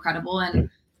so incredible. And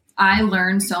I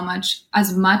learn so much,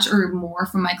 as much or more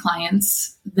from my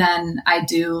clients than I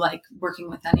do like working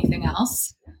with anything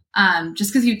else.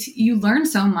 Just because you learn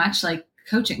so much like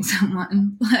coaching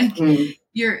someone, like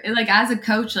you're like, as a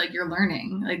coach, like you're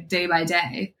learning like day by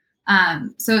day.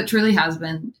 So it truly has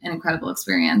been an incredible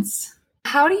experience.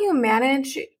 How do you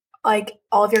manage like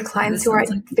all of your clients who are at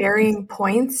varying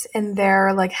points in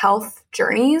their like health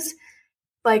journeys?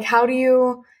 Like, how do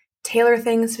you tailor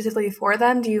things specifically for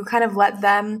them? Do you kind of let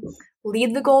them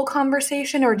lead the goal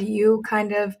conversation, or do you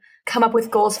kind of come up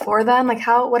with goals for them? Like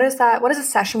what does a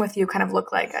session with you kind of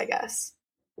look like, I guess?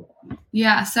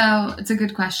 Yeah. So it's a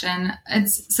good question.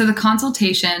 So the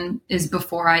consultation is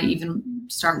before I even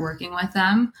start working with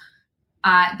them.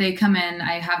 They come in,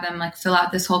 I have them like fill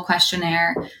out this whole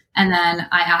questionnaire, and then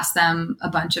I ask them a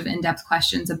bunch of in-depth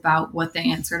questions about what they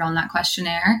answered on that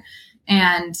questionnaire.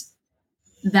 And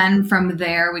then from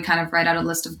there, we kind of write out a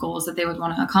list of goals that they would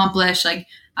want to accomplish, like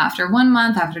after 1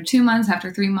 month, after 2 months,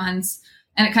 after 3 months.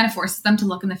 And it kind of forces them to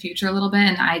look in the future a little bit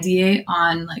and ideate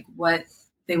on like what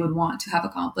they would want to have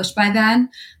accomplished by then.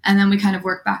 And then we kind of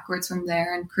work backwards from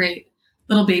there and create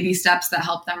little baby steps that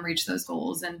help them reach those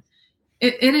goals. And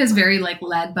it is very like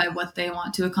led by what they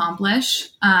want to accomplish.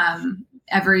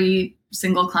 Every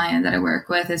single client that I work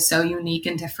with is so unique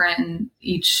and different, and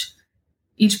each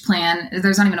plan,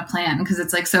 there's not even a plan because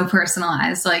it's like so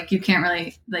personalized. Like you can't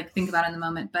really like think about it in the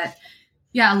moment. But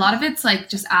yeah, a lot of it's like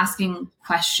just asking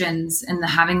questions and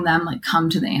having them like come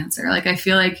to the answer. Like I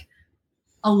feel like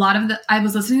I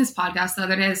was listening to this podcast the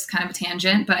other day, it's kind of a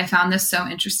tangent, but I found this so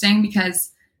interesting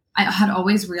because I had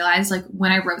always realized like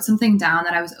when I wrote something down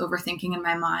that I was overthinking in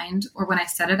my mind, or when I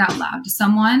said it out loud to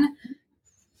someone,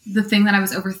 the thing that I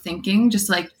was overthinking just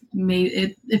like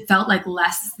made it felt like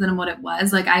less than what it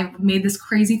was. Like I made this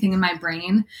crazy thing in my brain,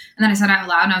 and then I said it out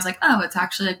loud and I was like, oh, it's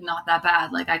actually like not that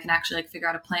bad. Like I can actually like figure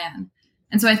out a plan.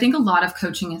 And so I think a lot of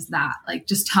coaching is that, like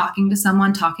just talking to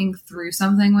someone, talking through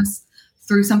something,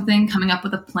 coming up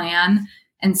with a plan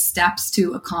and steps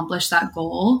to accomplish that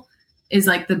goal is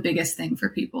like the biggest thing for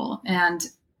people. And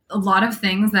a lot of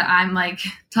things that I'm like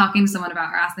talking to someone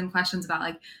about or asking questions about,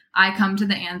 like I come to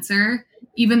the answer,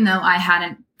 even though I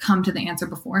hadn't come to the answer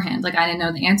beforehand. Like I didn't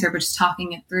know the answer, but just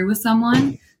talking it through with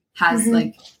someone has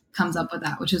like comes up with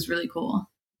that, which is really cool.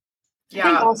 Yeah, I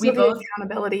think also we both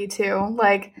accountability too,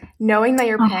 like knowing that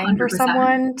you're paying 100%. For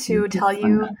someone to tell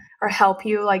you or help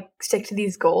you like stick to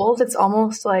these goals. It's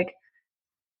almost like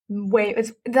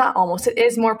it's not almost, it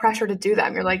is more pressure to do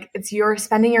them. You're like, you're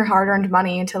spending your hard-earned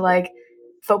money to like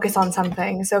focus on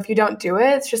something. So if you don't do it,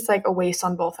 it's just like a waste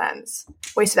on both ends.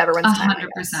 Waste of everyone's time.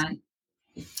 100%.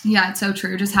 Yeah, it's so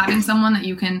true. Just having someone that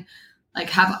you can like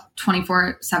have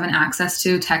 24/7 access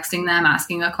to, texting them,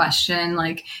 asking a question,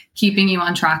 like keeping you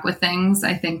on track with things,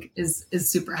 I think is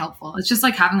super helpful. It's just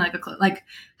like having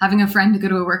having a friend to go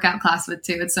to a workout class with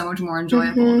too. It's so much more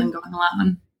enjoyable than going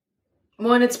alone.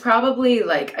 Well, and it's probably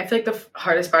like, I feel like the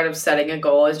hardest part of setting a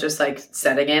goal is just like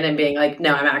setting it and being like,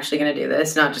 no, I'm actually going to do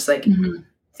this. Not just like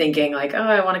thinking like, oh,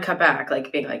 I want to cut back,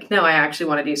 like being like, no, I actually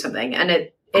want to do something. And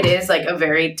it is like a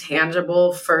very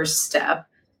tangible first step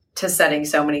to setting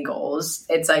so many goals.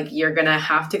 It's like, you're going to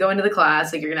have to go into the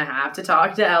class. Like you're going to have to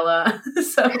talk to Ella.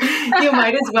 So you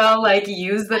might as well like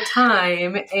use the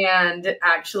time and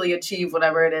actually achieve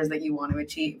whatever it is that you want to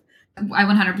achieve. I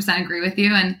 100% agree with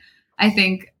you. And I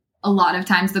think a lot of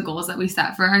times the goals that we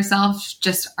set for ourselves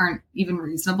just aren't even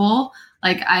reasonable.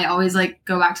 Like I always like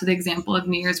go back to the example of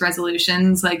New Year's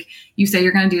resolutions. Like you say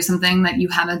you're going to do something that you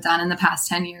haven't done in the past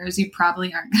 10 years, you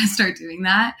probably aren't going to start doing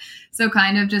that. So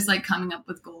kind of just like coming up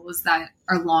with goals that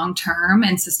are long-term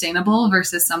and sustainable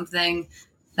versus something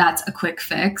that's a quick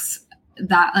fix.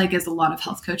 That like is a lot of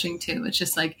health coaching too. It's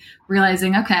just like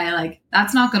realizing, okay, like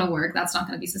that's not going to work. That's not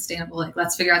going to be sustainable. Like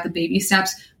let's figure out the baby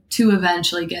steps to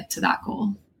eventually get to that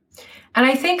goal. And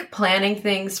I think planning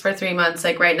things for 3 months,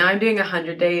 like right now I'm doing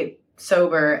 100-day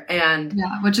sober, and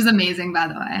yeah, which is amazing, by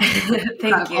the way.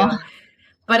 Thank you.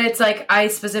 But it's like, I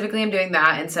specifically am doing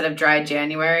that instead of dry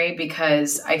January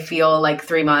because I feel like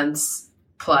 3 months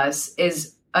plus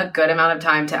is a good amount of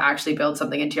time to actually build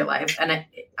something into your life. And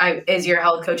is your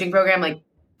health coaching program like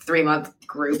 3-month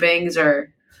groupings,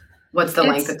 or what's the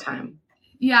length of time?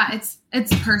 Yeah,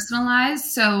 it's personalized.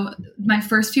 So my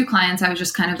first few clients, I was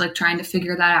just kind of like trying to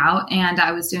figure that out, and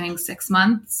I was doing 6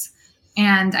 months,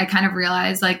 and I kind of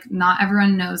realized like not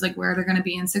everyone knows like where they're going to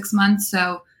be in 6 months.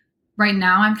 So right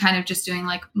now I'm kind of just doing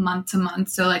like month to month.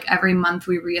 So like every month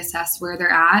we reassess where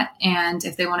they're at, and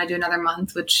if they want to do another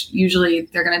month, which usually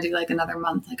they're going to do like another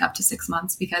month, like up to 6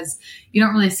 months, because you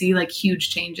don't really see like huge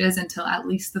changes until at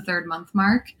least the 3rd month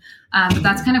mark. But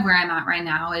that's kind of where I'm at right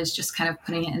now, is just kind of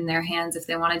putting it in their hands if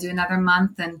they want to do another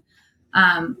month, and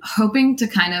hoping to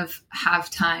kind of have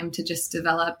time to just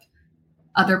develop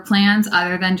other plans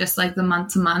other than just like the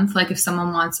month to month. Like if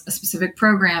someone wants a specific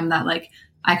program that like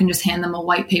I can just hand them a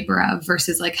white paper of,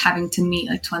 versus like having to meet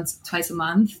like twice a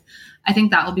month. I think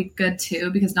that will be good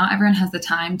too, because not everyone has the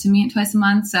time to meet twice a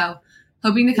month. So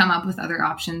hoping to come up with other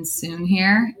options soon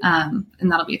here. And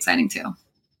that'll be exciting too.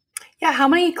 Yeah. How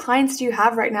many clients do you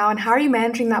have right now, and how are you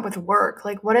managing that with work?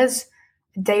 Like, what does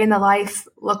a day in the life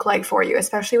look like for you,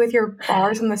 especially with your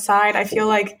bars on the side? I feel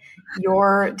like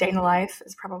your day in the life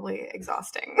is probably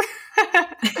exhausting.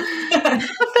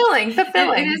 fulfilling,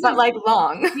 but like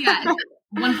long. Yeah.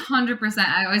 100%.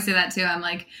 I always say that too. I'm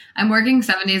like, I'm working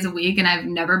 7 days a week, and I've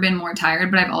never been more tired,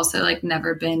 but I've also like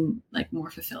never been like more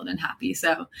fulfilled and happy.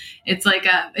 So it's like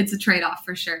it's a trade-off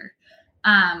for sure.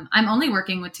 I'm only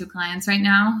working with 2 clients right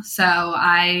now, so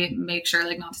I make sure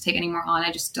like not to take any more on.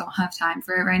 I just don't have time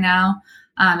for it right now.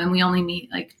 And we only meet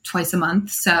like twice a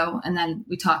month. So, and then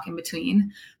we talk in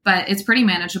between, but it's pretty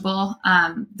manageable.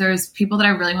 There's people that I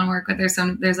really want to work with.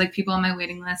 There's like people on my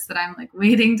waiting list that I'm like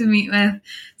waiting to meet with.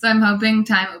 So I'm hoping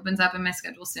time opens up in my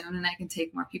schedule soon and I can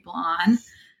take more people on.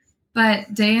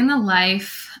 But day in the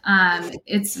life,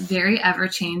 it's very ever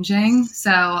changing.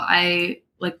 So I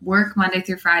like work Monday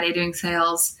through Friday doing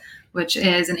sales, which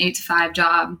is an 8 to 5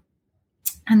 job.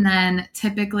 And then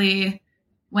typically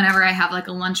whenever I have like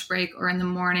a lunch break or in the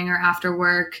morning or after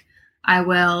work, I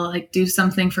will like do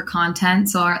something for content.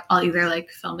 So I'll either like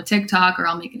film a TikTok, or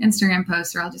I'll make an Instagram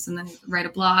post, or I'll just write a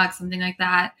blog, something like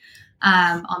that.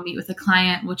 I'll meet with a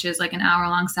client, which is like an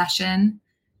hour-long session.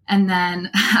 And then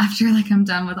after like I'm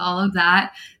done with all of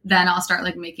that, then I'll start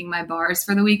like making my bars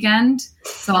for the weekend.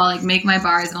 So I'll like make my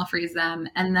bars and I'll freeze them.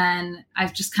 And then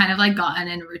I've just kind of like gotten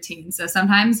in a routine. So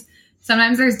sometimes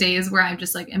there's days where I'm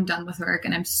just like, I'm done with work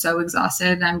and I'm so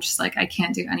exhausted and I'm just like, I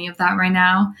can't do any of that right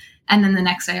now. And then the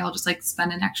next day I'll just like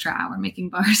spend an extra hour making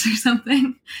bars or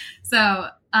something. So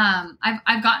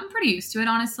I've gotten pretty used to it,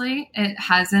 honestly.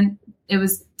 It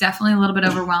was definitely a little bit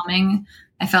overwhelming.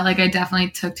 I felt like I definitely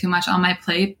took too much on my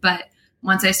plate, but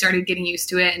once I started getting used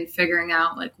to it and figuring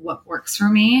out like what works for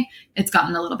me, it's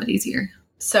gotten a little bit easier.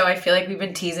 So I feel like we've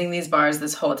been teasing these bars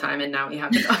this whole time, and now we have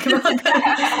to talk about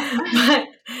that.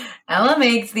 But Ella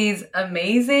makes these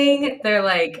amazing, they're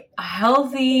like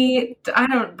healthy,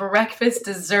 breakfast,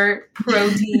 dessert,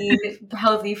 protein,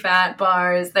 healthy fat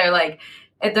bars. They're like,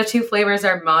 the 2 flavors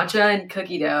are matcha and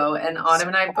cookie dough. And Autumn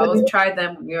and I both tried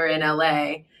them when we were in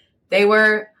LA. They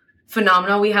were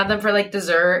phenomenal. We had them for like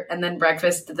dessert and then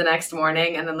breakfast the next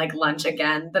morning and then like lunch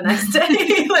again the next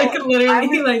day. Like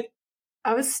literally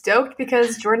I was stoked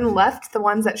because Jordan left the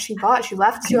ones that she bought. She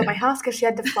left 2 at my house because she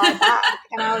had to fly back.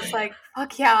 And I was like,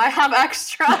 fuck yeah, I have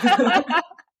extra.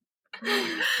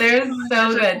 They're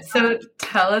so good. So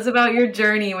tell us about your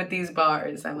journey with these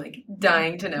bars. I'm like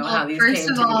dying to know how these came to be.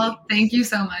 First of all, thank you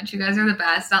so much. You guys are the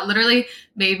best. That literally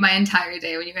made my entire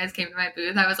day when you guys came to my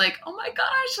booth. I was like, oh my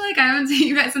gosh, like I haven't seen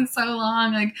you guys in so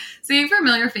long. Like seeing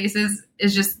familiar faces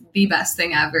is just the best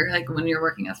thing ever, like when you're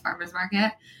working at the farmer's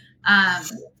market.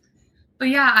 But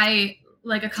yeah,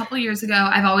 like a couple years ago,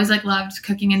 I've always like loved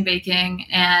cooking and baking,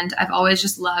 and I've always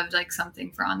just loved like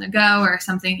something for on the go or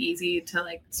something easy to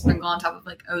like sprinkle on top of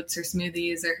like oats or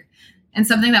smoothies and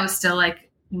something that was still like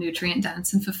nutrient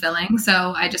dense and fulfilling.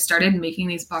 So I just started making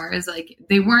these bars. Like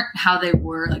they weren't how they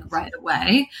were like right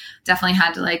away. Definitely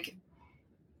had to like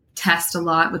test a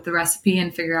lot with the recipe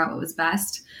and figure out what was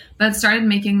best, but started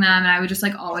making them, and I would just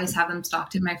like always have them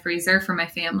stocked in my freezer for my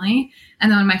family.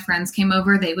 And then when my friends came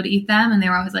over, they would eat them, and they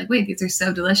were always like, wait, these are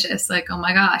so delicious. Like, oh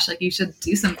my gosh, like you should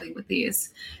do something with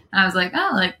these. And I was like,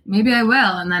 oh, like maybe I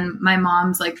will. And then my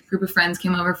mom's like group of friends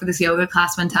came over for this yoga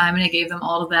class one time, and I gave them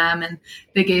all of them, and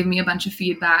they gave me a bunch of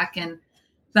feedback, and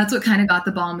that's what kind of got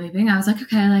the ball moving. I was like,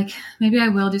 okay, like maybe I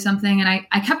will do something. And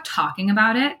I kept talking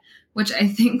about it, which I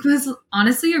think was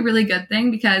honestly a really good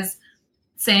thing, because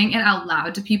saying it out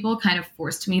loud to people kind of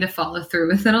forced me to follow through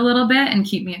with it a little bit and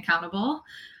keep me accountable.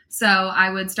 So I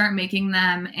would start making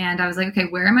them and I was like, okay,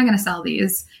 where am I going to sell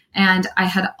these? And I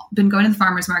had been going to the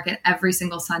farmer's market every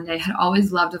single Sunday, had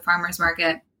always loved the farmer's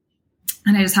market.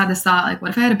 And I just had this thought, like,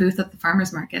 what if I had a booth at the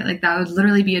farmer's market? Like, that would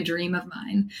literally be a dream of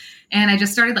mine. And I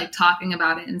just started like talking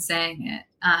about it and saying it.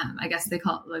 I guess they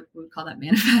call it, like, we would call that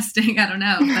manifesting. I don't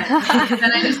know. But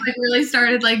then I just like really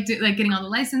started like getting all the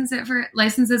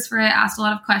licenses for it, asked a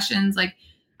lot of questions. Like,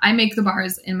 I make the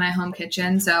bars in my home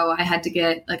kitchen. So I had to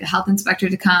get like a health inspector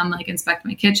to come like inspect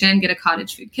my kitchen, get a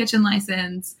cottage food kitchen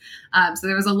license. So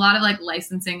there was a lot of like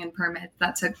licensing and permits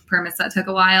that took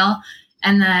a while.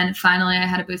 And then finally I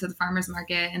had a booth at the farmer's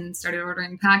market and started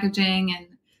ordering packaging and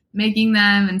making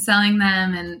them and selling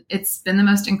them. And it's been the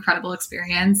most incredible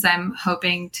experience. I'm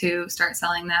hoping to start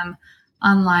selling them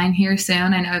online here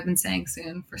soon. I know I've been saying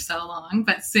soon for so long,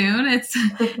 but soon. It's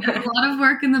a lot of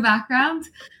work in the background.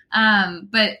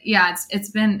 But yeah,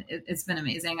 it's been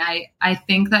amazing. I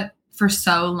think that for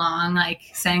so long, like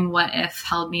saying what if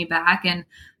held me back and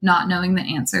not knowing the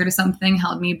answer to something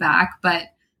held me back, but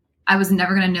I was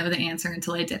never going to know the answer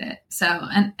until I did it. So,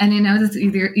 and you know, it's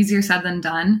easier said than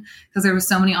done because there were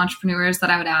so many entrepreneurs that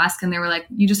I would ask and they were like,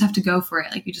 you just have to go for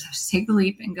it. Like you just have to take the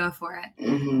leap and go for it.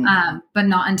 Mm-hmm. But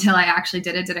not until I actually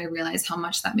did it, did I realize how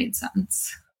much that made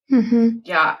sense. Mm-hmm.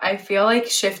 Yeah. I feel like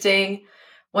shifting.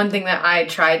 One thing that I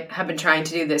have been trying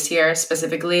to do this year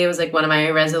specifically, it was like one of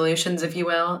my resolutions, if you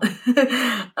will,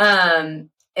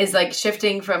 is like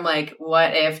shifting from like,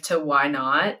 what if to why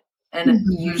not? And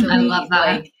usually I love that.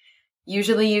 Like,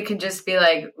 usually you can just be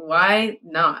like, why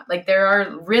not? Like there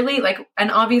are really like,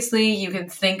 and obviously you can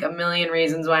think a million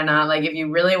reasons why not. Like if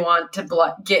you really want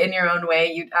to get in your own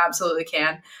way, you absolutely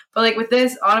can. But like with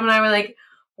this, Autumn and I were like,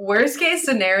 worst case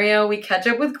scenario, we catch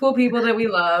up with cool people that we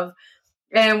love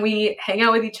and we hang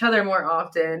out with each other more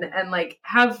often and like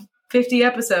have 50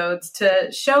 episodes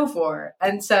to show for.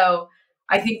 And so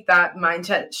I think that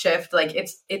mindset shift, like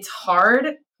it's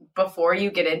hard before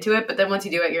you get into it, but then once you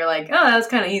do it, you're like, oh, that's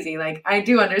kind of easy. Like I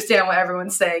do understand what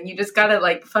everyone's saying. You just gotta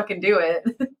like fucking do it.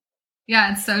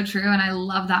 Yeah, it's so true. And I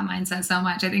love that mindset so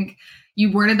much. I think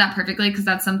you worded that perfectly because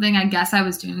that's something I guess I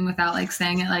was doing without like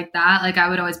saying it like that. Like I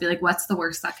would always be like, what's the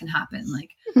worst that can happen?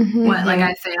 Like what, like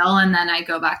I fail and then I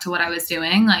go back to what I was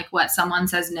doing. Like what someone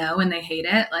says no and they hate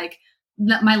it. Like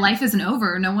my life isn't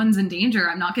over. No one's in danger.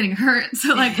 I'm not getting hurt.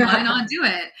 So like, why not do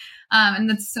it? And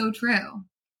that's so true.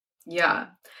 Yeah.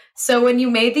 So when you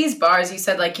made these bars, you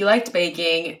said like you liked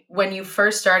baking. When you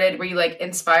first started, were you like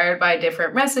inspired by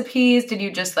different recipes? Did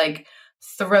you just like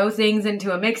throw things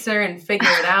into a mixer and figure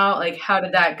it out? Like how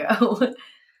did that go?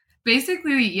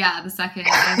 Basically, yeah, the second.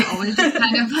 I've always just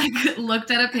kind of like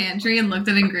looked at a pantry and looked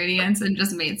at ingredients and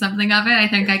just made something of it. I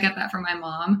think I get that from my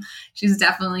mom. She's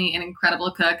definitely an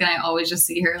incredible cook and I always just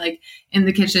see her like in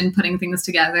the kitchen putting things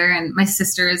together. And my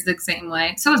sister is the same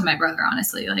way. So is my brother,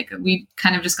 honestly. Like we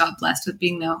kind of just got blessed with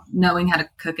knowing how to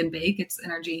cook and bake. It's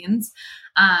in our genes.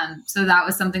 So that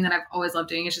was something that I've always loved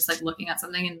doing is just like looking at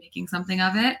something and making something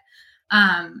of it.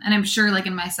 And I'm sure like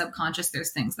in my subconscious,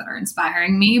 there's things that are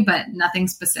inspiring me, but nothing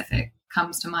specific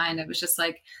comes to mind. It was just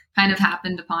like kind of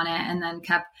happened upon it and then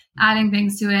kept adding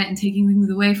things to it and taking things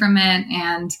away from it.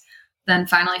 And then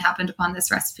finally happened upon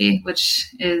this recipe, which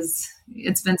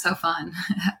it's been so fun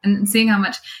and seeing how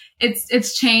much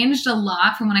it's changed a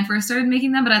lot from when I first started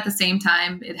making them, but at the same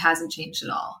time, it hasn't changed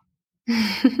at all.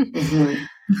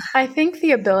 I think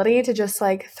the ability to just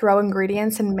like throw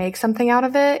ingredients and make something out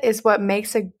of it is what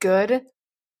makes a good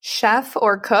chef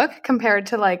or cook compared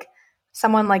to like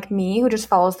someone like me who just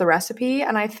follows the recipe.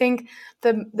 And I think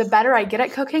the better I get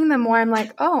at cooking, the more I'm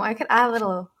like, oh, I could add a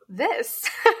little this.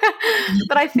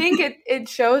 But I think it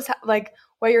shows like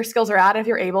what your skills are at if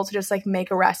you're able to just like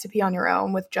make a recipe on your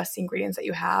own with just the ingredients that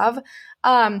you have.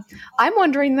 I'm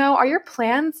wondering though, are your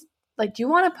plans like, do you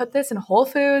want to put this in Whole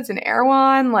Foods and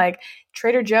Erewhon, like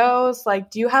Trader Joe's?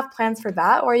 Like, do you have plans for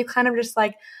that? Or are you kind of just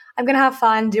like, I'm going to have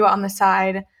fun, do it on the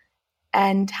side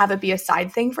and have it be a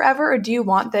side thing forever? Or do you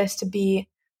want this to be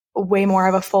way more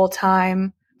of a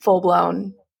full-time,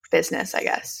 full-blown business, I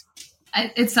guess?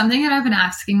 It's something that I've been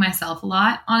asking myself a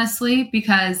lot, honestly,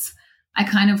 because I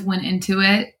kind of went into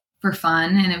it for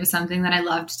fun and it was something that I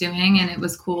loved doing and it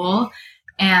was cool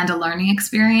and a learning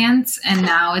experience. And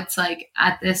now it's like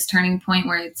at this turning point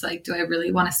where it's like, do I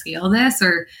really want to scale this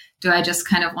or do I just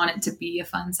kind of want it to be a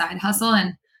fun side hustle?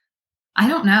 And I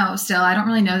don't know. Still, I don't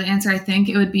really know the answer. I think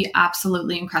it would be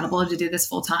absolutely incredible to do this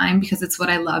full time because it's what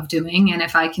I love doing. And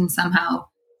if I can somehow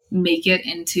make it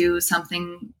into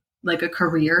something like a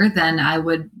career, then I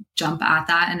would jump at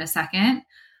that in a second.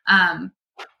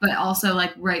 But also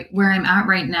like right where I'm at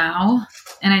right now,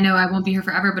 and I know I won't be here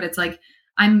forever, but it's like,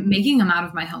 I'm making them out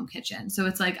of my home kitchen. So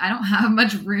it's like, I don't have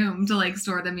much room to like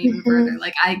store them even further.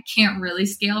 Like I can't really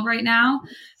scale right now.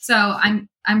 So I'm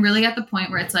really at the point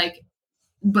where it's like,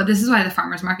 but this is why the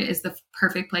farmer's market is the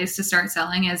perfect place to start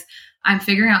selling, is I'm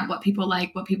figuring out what people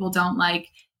like, what people don't like,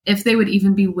 if they would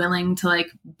even be willing to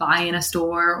like buy in a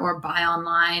store or buy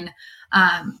online.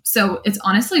 So it's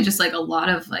honestly just like a lot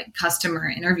of like customer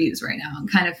interviews right now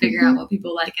and kind of figuring out what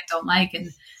people like and don't like. And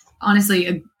honestly,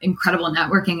 an incredible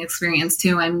networking experience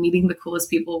too. I'm meeting the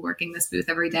coolest people working this booth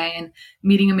every day and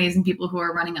meeting amazing people who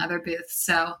are running other booths.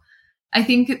 So I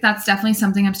think that's definitely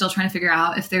something I'm still trying to figure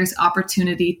out. If there's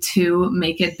opportunity to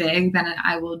make it big, then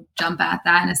I will jump at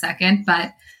that in a second.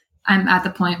 But I'm at the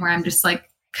point where I'm just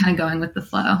like kind of going with the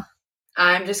flow.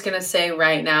 I'm just going to say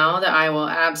right now that I will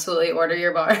absolutely order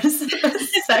your bars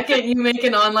the second you make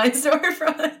an online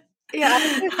storefront. Yeah,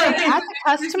 as a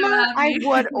customer, I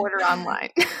would order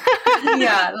online.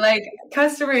 Yeah, like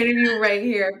customer interview right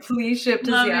here. Please ship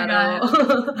to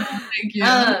Seattle. Thank you.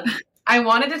 I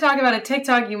wanted to talk about a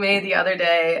TikTok you made the other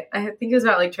day. I think it was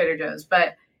about like Trader Joe's,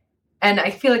 and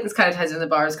I feel like this kind of ties into the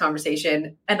bars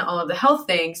conversation and all of the health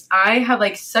things. I have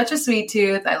like such a sweet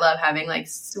tooth. I love having like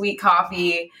sweet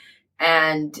coffee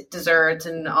and desserts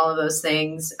and all of those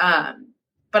things.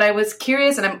 But I was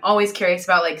curious, and I'm always curious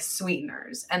about like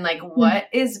sweeteners and like what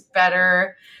is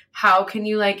better. How can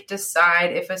you like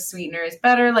decide if a sweetener is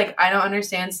better? Like, I don't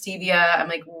understand stevia. I'm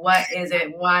like, what is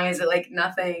it? Why is it like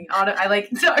nothing? I like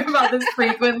to talk about this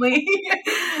frequently.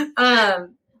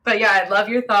 But yeah, I'd love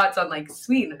your thoughts on like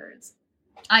sweeteners.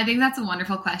 I think that's a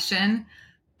wonderful question.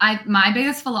 My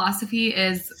biggest philosophy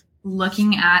is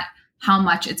looking at how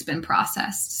much it's been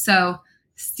processed. So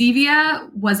stevia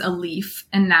was a leaf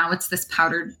and now it's this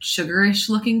powdered sugarish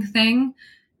looking thing.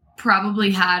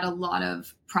 Probably had a lot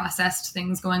of processed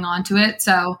things going on to it.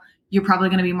 So you're probably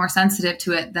going to be more sensitive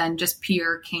to it than just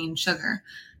pure cane sugar.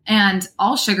 And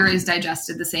all sugar is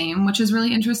digested the same, which is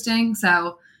really interesting.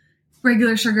 So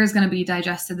regular sugar is going to be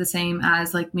digested the same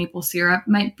as like maple syrup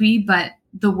might be, but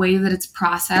the way that it's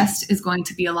processed is going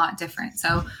to be a lot different.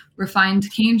 So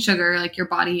refined cane sugar, like your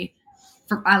body,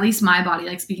 for at least my body,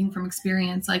 like speaking from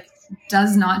experience, like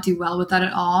does not do well with that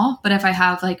at all. But if I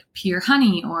have like pure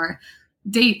honey or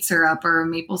date syrup or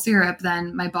maple syrup,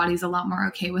 then my body's a lot more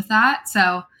okay with that.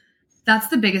 So that's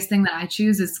the biggest thing that I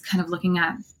choose, is kind of looking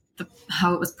at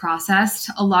how it was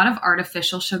processed. A lot of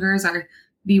artificial sugars are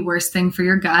the worst thing for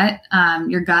your gut.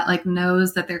 Your gut like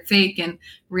knows that they're fake and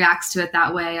reacts to it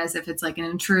that way as if it's like an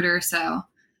intruder. So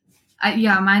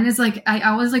mine is like, I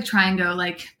always like try and go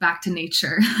like back to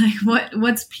nature. Like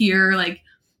what's pure, like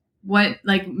what,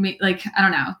 like I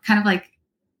don't know, kind of like,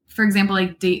 for example,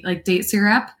 like date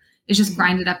syrup. It's just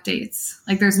grinded up dates.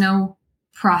 Like there's no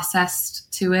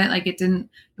processed to it. Like it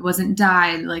wasn't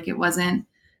dyed. Like it wasn't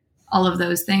all of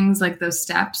those things, like those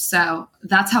steps. So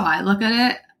that's how I look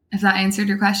at it. If that answered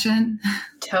your question.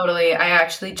 Totally. I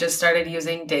actually just started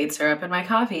using date syrup in my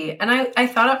coffee, and I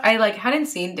thought I like hadn't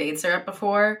seen date syrup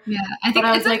before. Yeah. I think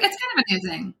it's kind of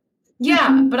amusing.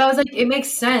 Yeah. But I was like, it makes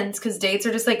sense because dates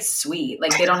are just like sweet.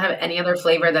 Like they don't have any other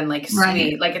flavor than like sweet.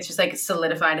 Right. Like it's just like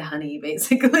solidified honey,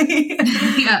 basically.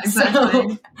 Yeah, exactly.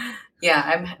 So, yeah,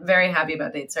 I'm very happy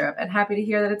about date syrup and happy to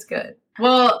hear that it's good.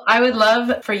 Well, I would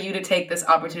love for you to take this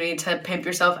opportunity to pimp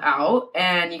yourself out,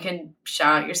 and you can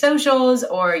shout out your socials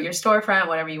or your storefront,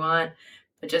 whatever you want,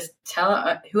 but just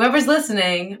tell whoever's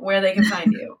listening where they can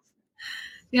find you.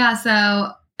 Yeah.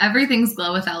 So everything's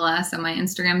Glow with Ella. So my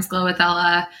Instagram's Glow with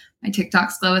Ella. My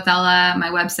TikTok's Glow with Ella. My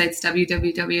website's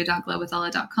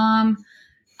www.glowwithella.com.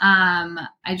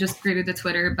 I just created a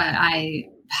Twitter, but I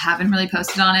haven't really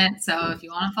posted on it. So if you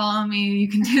want to follow me, you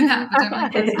can do that. But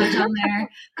definitely post much on there.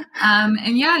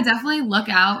 And yeah, definitely look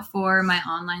out for my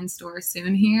online store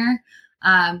soon here.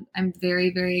 I'm very,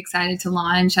 very excited to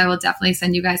launch. I will definitely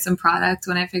send you guys some product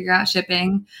when I figure out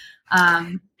shipping.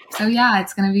 So yeah,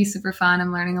 it's going to be super fun.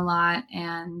 I'm learning a lot.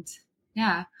 And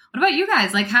yeah. What about you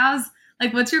guys?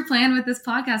 What's your plan with this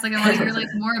podcast? Like, I want to hear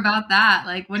more about that.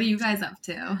 Like, what are you guys up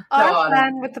to? Our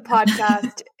plan with the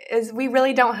podcast is we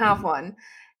really don't have one,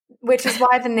 which is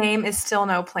why the name is still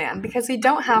no plan, because we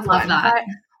don't have one. But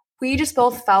we just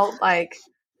both felt like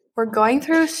we're going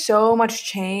through so much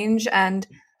change, and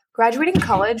graduating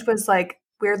college was like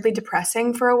weirdly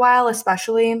depressing for a while,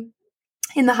 especially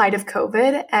in the height of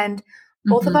COVID. And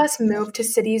both of us moved to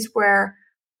cities where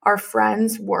our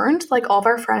friends weren't. Like all of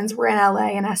our friends were in LA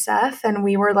and SF, and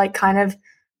we were like kind of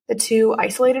the two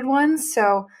isolated ones.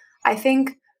 So I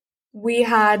think we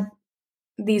had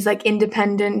these like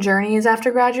independent journeys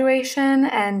after graduation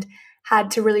and had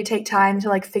to really take time to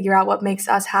like figure out what makes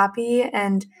us happy.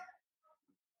 And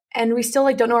and we still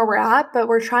like don't know where we're at, but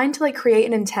we're trying to like create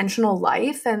an intentional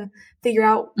life and figure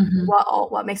out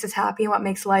what makes us happy and what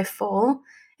makes life full.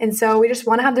 And so we just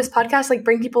want to have this podcast like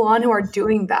bring people on who are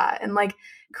doing that and like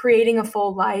creating a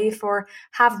full life or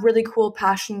have really cool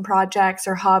passion projects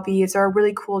or hobbies or a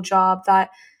really cool job that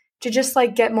to just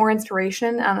like get more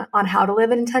inspiration on how to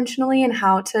live it intentionally and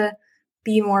how to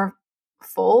be more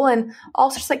full and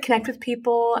also just like connect with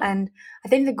people. And I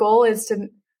think the goal is to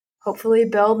hopefully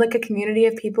build like a community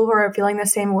of people who are feeling the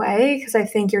same way, because I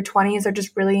think your 20s are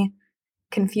just really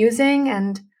confusing,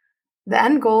 and the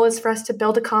end goal is for us to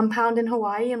build a compound in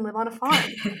Hawaii and live on a farm.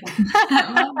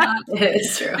 It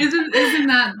is true.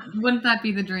 Wouldn't that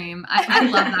be the dream? I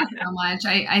love that so much.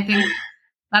 I think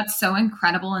that's so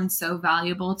incredible and so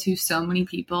valuable to so many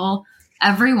people.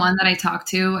 Everyone that I talk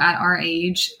to at our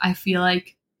age, I feel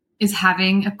like is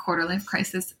having a quarter life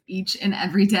crisis each and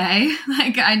every day.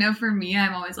 Like, I know for me,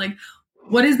 I'm always like,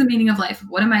 what is the meaning of life?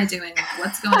 What am I doing?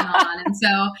 What's going on? And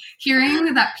so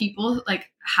hearing that people like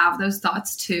have those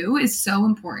thoughts too is so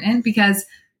important, because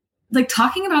like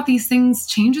talking about these things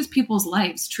changes people's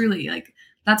lives, truly. Like,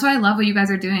 that's why I love what you guys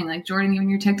are doing. Like, Jordan, even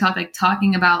your TikTok, like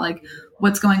talking about like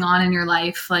what's going on in your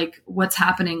life, like what's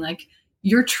happening, like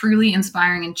you're truly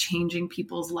inspiring and changing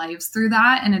people's lives through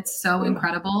that. And it's so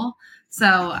incredible. So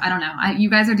I don't know, you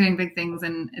guys are doing big things,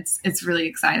 and it's really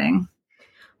exciting.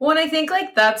 Well, and I think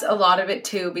like that's a lot of it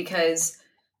too, because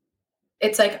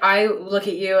it's like I look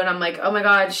at you and I'm like, oh my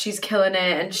God, she's killing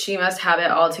it and she must have it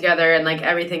all together and like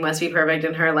everything must be perfect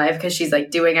in her life because she's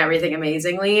like doing everything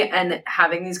amazingly. And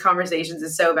having these conversations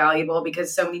is so valuable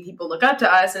because so many people look up to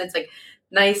us, and it's like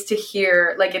nice to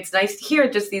hear, like it's nice to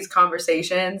hear just these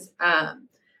conversations.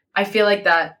 I feel like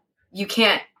that you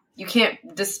can't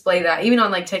display that even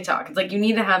on like TikTok. It's like you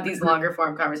need to have these longer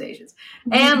form conversations.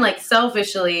 And like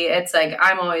selfishly, it's like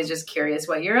I'm always just curious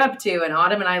what you're up to. And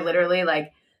Autumn and I literally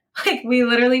like we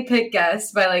literally pick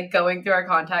guests by like going through our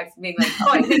contacts and being like,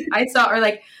 oh, I think I saw, or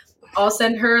like I'll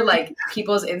send her like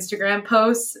people's Instagram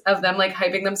posts of them like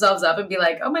hyping themselves up and be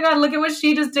like, oh my God, look at what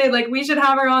she just did. Like we should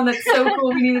have her on. That's so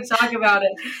cool. We need to talk about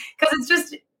it. Because it's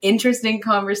just interesting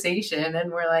conversation.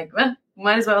 And we're like, well,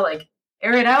 might as well like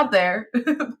air it out there,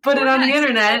 put it on the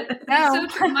internet. So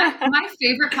true. My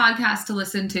favorite podcasts to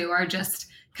listen to are just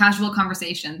casual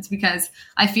conversations, because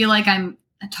I feel like I'm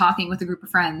talking with a group of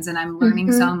friends and I'm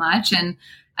learning so much. And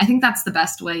I think that's the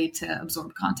best way to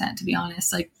absorb content, to be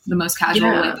honest, like the most casual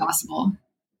way possible.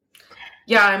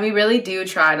 Yeah. And we really do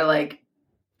try to like,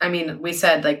 I mean, we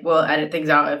said like, we'll edit things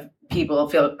out if people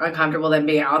feel uncomfortable them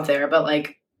being out there, but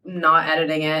like not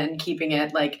editing it and keeping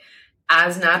it like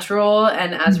as natural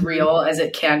and as real as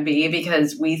it can be,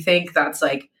 because we think that's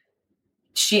like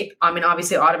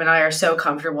obviously Autumn and I are so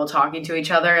comfortable talking to each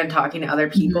other and talking to other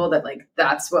people that like,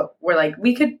 that's what we're like,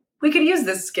 we could use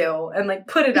this skill and like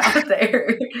put it out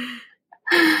there.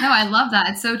 No, I love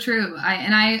that. It's so true.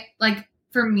 I like,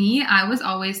 for me, I was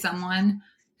always someone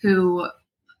who,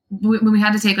 when we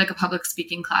had to take like a public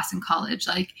speaking class in college,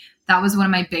 like that was one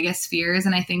of my biggest fears.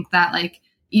 And I think that like,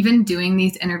 even doing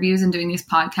these interviews and doing these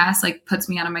podcasts, like puts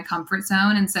me out of my comfort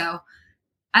zone. And so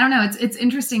I don't know, it's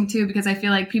interesting too, because I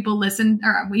feel like people listen,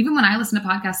 or even when I listen to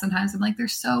podcasts, sometimes I'm like, they're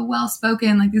so well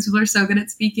spoken. Like these people are so good at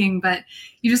speaking, but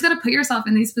you just got to put yourself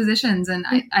in these positions. And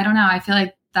I don't know, I feel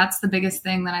like that's the biggest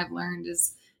thing that I've learned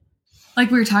is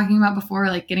like we were talking about before,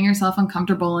 like getting yourself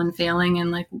uncomfortable and failing.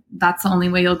 And like, that's the only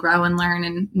way you'll grow and learn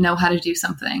and know how to do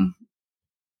something.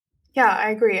 Yeah, I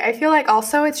agree. I feel like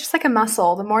also it's just like a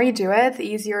muscle. The more you do it, the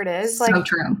easier it is. Like so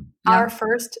true. Our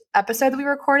first episode that we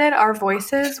recorded, our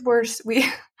voices were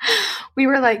we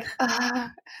were like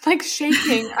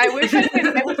shaking. I wish I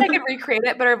could recreate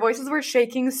it, but our voices were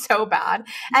shaking so bad.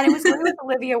 And it was with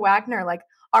Olivia Wagner, like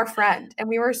our friend, and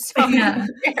we were so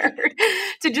scared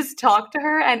to just talk to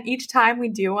her. And each time we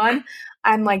do one,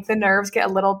 I'm like the nerves get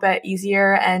a little bit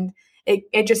easier, and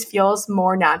it just feels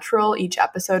more natural each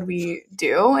episode we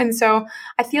do. And so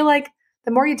I feel like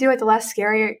the more you do it, the less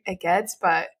scary it gets.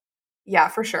 But yeah,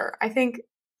 for sure. I think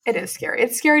it is scary.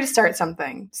 It's scary to start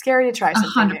something, scary to try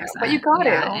something 100%. New, but you got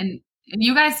to. And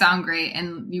you guys sound great,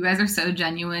 and you guys are so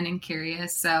genuine and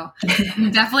curious. So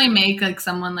you definitely make like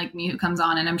someone like me who comes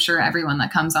on, and I'm sure everyone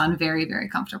that comes on, very, very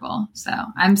comfortable. So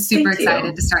I'm super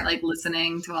excited to start like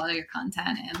listening to all of your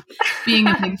content and being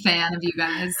a big fan of you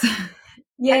guys.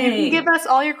 Yay. And you can give us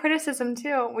all your criticism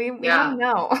too. We want to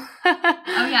know. Oh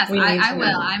yes, I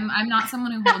will. I'm not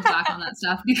someone who holds back on that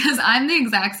stuff, because I'm the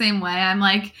exact same way. I'm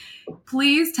like,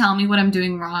 please tell me what I'm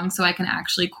doing wrong so I can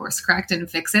actually course correct and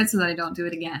fix it so that I don't do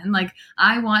it again. Like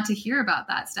I want to hear about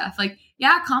that stuff. Like,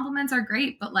 yeah, compliments are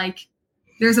great, but like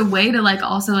there's a way to like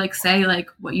also like say like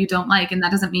what you don't like. And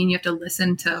that doesn't mean you have to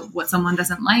listen to what someone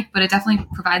doesn't like, but it definitely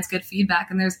provides good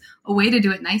feedback. And there's a way to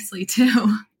do it nicely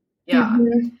too. Yeah.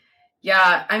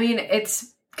 Yeah. I mean,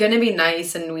 it's going to be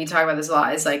nice. And we talk about this a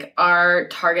lot, is like our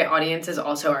target audience is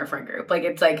also our friend group. Like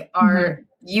it's like our,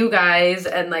 you guys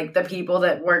and like the people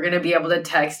that we're going to be able to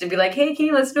text and be like, hey, can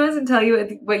you listen to us and tell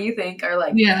you what you think, are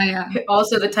like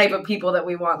also the type of people that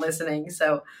we want listening.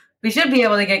 So we should be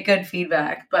able to get good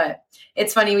feedback. But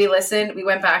it's funny, we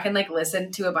went back and like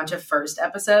listened to a bunch of first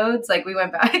episodes. Like we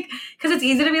went back because it's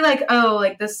easy to be like, oh,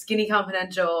 like the Skinny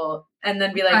Confidential, and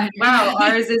then be like, wow,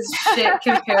 ours is shit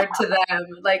compared to them.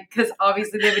 Like, because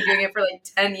obviously they've been doing it for like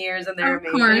 10 years and they're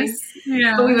amazing. Course.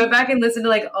 Yeah. But we went back and listened to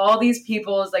like all these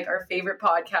people's like our favorite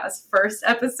podcast first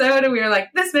episode, and we were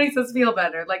like, this makes us feel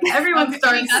better. Like everyone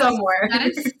starts somewhere. That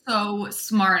is so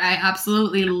smart. I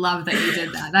absolutely love that you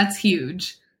did that. That's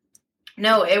huge.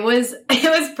 No, it was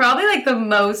probably like the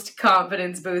most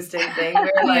confidence boosting thing. We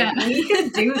were like, we can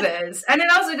do this. And it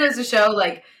also goes to show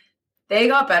like they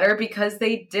got better because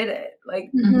they did it. Like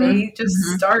they just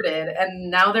started, and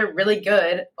now they're really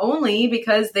good only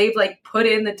because they've like put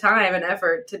in the time and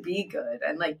effort to be good.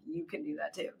 And like you can do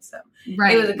that too. So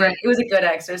it was a good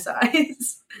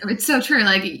exercise. It's so true.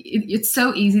 Like it's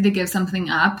so easy to give something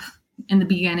up in the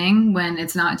beginning when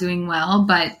it's not doing well,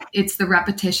 but it's the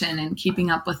repetition and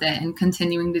keeping up with it and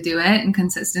continuing to do it and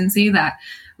consistency that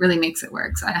really makes it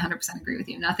work. So I 100% agree with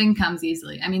you. Nothing comes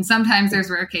easily. I mean, sometimes there's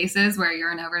rare cases where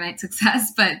you're an overnight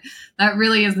success, but that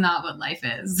really is not what life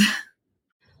is.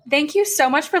 Thank you so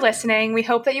much for listening. We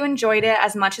hope that you enjoyed it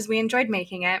as much as we enjoyed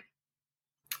making it.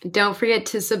 Don't forget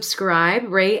to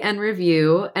subscribe, rate, and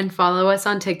review, and follow us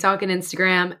on TikTok and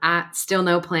Instagram at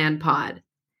StillNoPlanPod.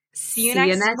 See you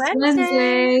next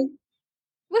Wednesday.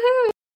 Woohoo!